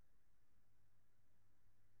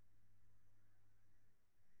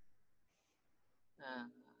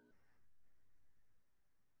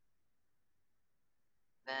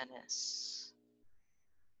 Venice.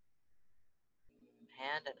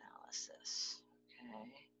 Hand analysis.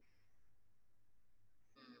 Okay.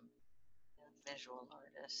 Visual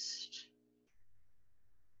artist.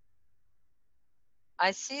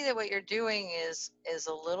 I see that what you're doing is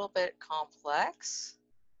a little bit complex.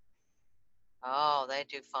 Oh, they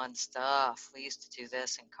do fun stuff. We used to do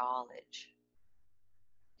this in college.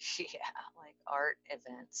 Yeah, like art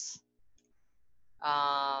events.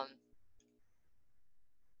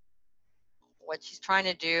 What she's trying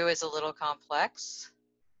to do is a little complex,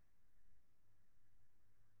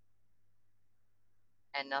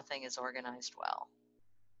 and nothing is organized well.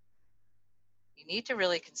 You need to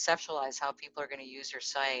really conceptualize how people are going to use your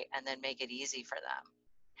site and then make it easy for them.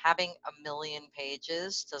 Having a million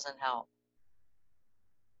pages doesn't help.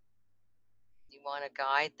 You want to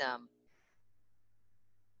guide them.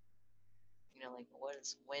 You know, like, what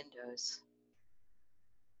is Windows?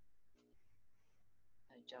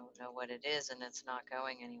 I don't know what it is, and it's not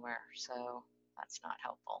going anywhere, so that's not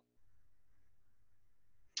helpful.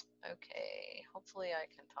 Okay, hopefully I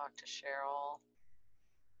can talk to Cheryl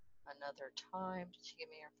another time. Did she give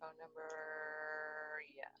me her phone number?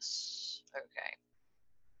 Yes. Okay.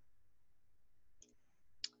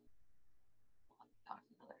 I'll talk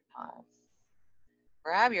another time.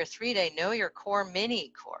 Grab your 3-day Know Your Core mini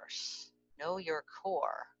course. Know Your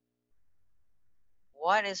Core.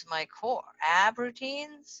 What is my core? Ab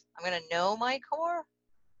routines? I'm going to know my core?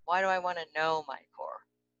 Why do I want to know my core?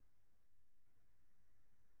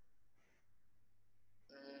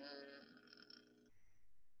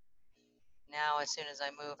 Now, as soon as I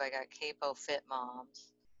move, I got Capo Fit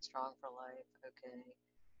Moms. Strong for Life. Okay.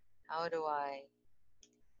 How do I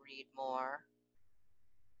read more?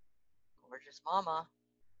 Gorgeous Mama.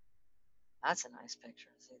 That's a nice picture.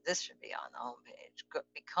 See, this should be on the homepage.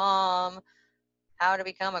 How to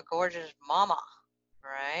become a gorgeous mama.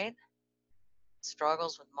 right?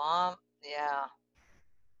 Struggles with mom. Yeah.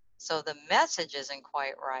 So the message isn't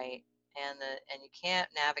quite right, and you can't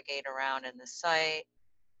navigate around in the site.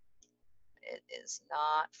 It is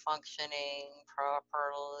not functioning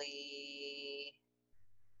properly.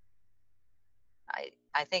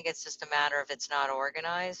 I think it's just a matter of it's not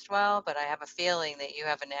organized well, but I have a feeling that you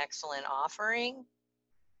have an excellent offering.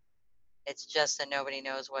 It's just that nobody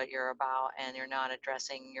knows what you're about and you're not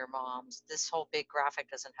addressing your moms. This whole big graphic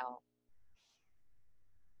doesn't help.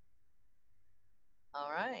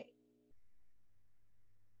 All right.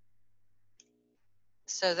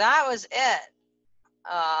 So that was it.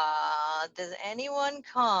 Does anyone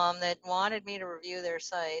come that wanted me to review their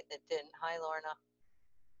site that didn't? Hi, Lorna.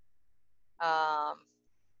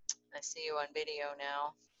 I see you on video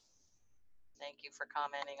now. Thank you for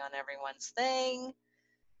commenting on everyone's thing.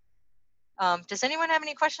 Does anyone have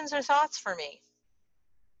any questions or thoughts for me?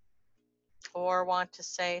 Or want to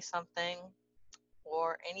say something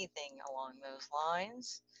or anything along those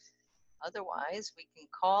lines? Otherwise, we can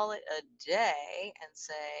call it a day and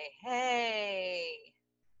say, hey,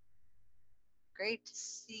 great to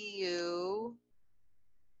see you.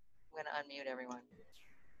 I'm going to unmute everyone.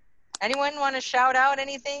 Anyone want to shout out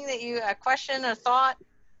anything that a question, a thought,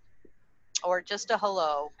 or just a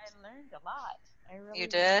hello? I learned a lot. I really You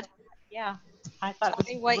did? Yeah. I thought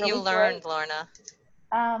Tell me what really you learned, great.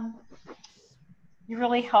 Lorna. You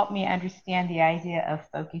really helped me understand the idea of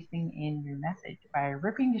focusing in your message by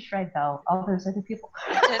ripping to shreds all those other people.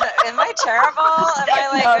 Am I terrible? Am I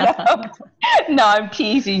like... No, I'm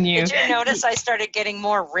teasing you. Did you notice I started getting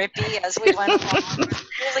more rippy as we went along?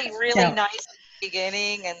 Really nice at the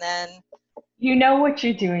beginning, and then... You know what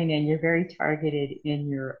you're doing, and you're very targeted in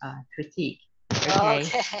your critique. Okay.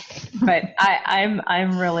 But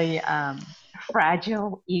I'm really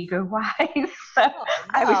fragile ego-wise. So no.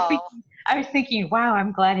 I was thinking, wow,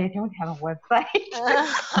 I'm glad I don't have a website.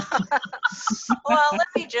 Well, let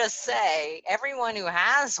me just say, everyone who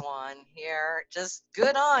has one here, just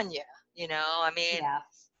good on you. You know, I mean, yeah.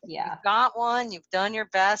 You've got one, you've done your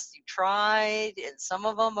best, you tried, and some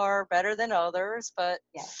of them are better than others, but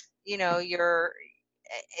you know,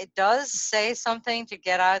 it does say something to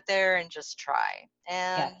get out there and just try.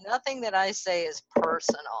 And nothing that I say is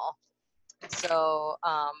personal. So,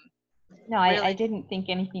 no, really, I didn't think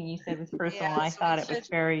anything you said was personal. I thought it was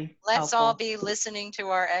very Let's helpful. all be listening to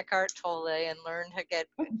our Eckhart Tolle and learn to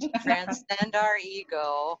transcend our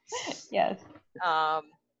ego. Yes.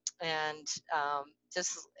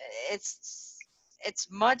 Just it's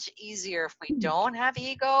much easier if we don't have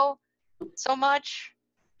ego so much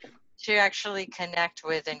to actually connect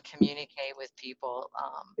with and communicate with people.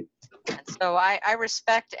 And so I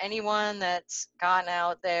respect anyone that's gone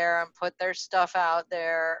out there and put their stuff out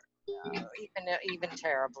there, even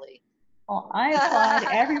terribly. Well, I applaud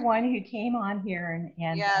everyone who came on here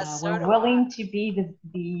and were willing to be the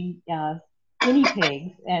guinea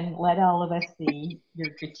pigs and let all of us see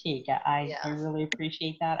your critique. I really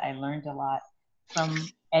appreciate that. I learned a lot from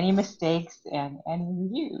any mistakes and any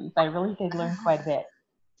reviews. I really did learn quite a bit.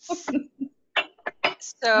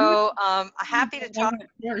 So happy to talk to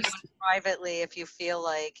you privately if you feel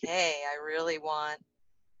like, hey, I really want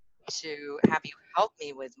to have you help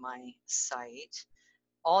me with my site.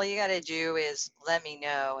 All you got to do is let me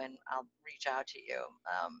know and I'll reach out to you.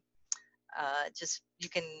 You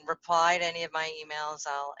can reply to any of my emails,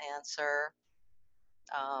 I'll answer.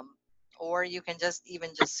 Or you can just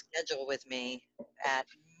schedule with me at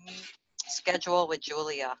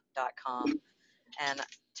schedulewithjulia.com and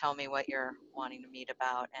tell me what you're wanting to meet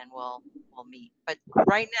about and we'll meet. But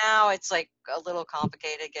right now it's like a little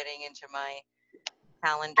complicated getting into my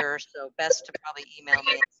calendar, so best to probably email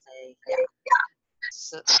me and say,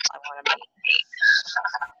 so I want to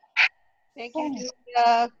meet. Thank you,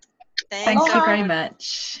 Julia. Thank you very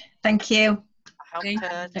much. Thank you.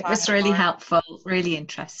 It was really helpful, really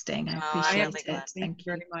interesting. I appreciate it. Thank you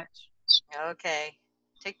very much. Okay.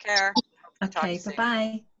 Take care. Okay,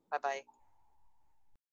 bye-bye. Bye-bye.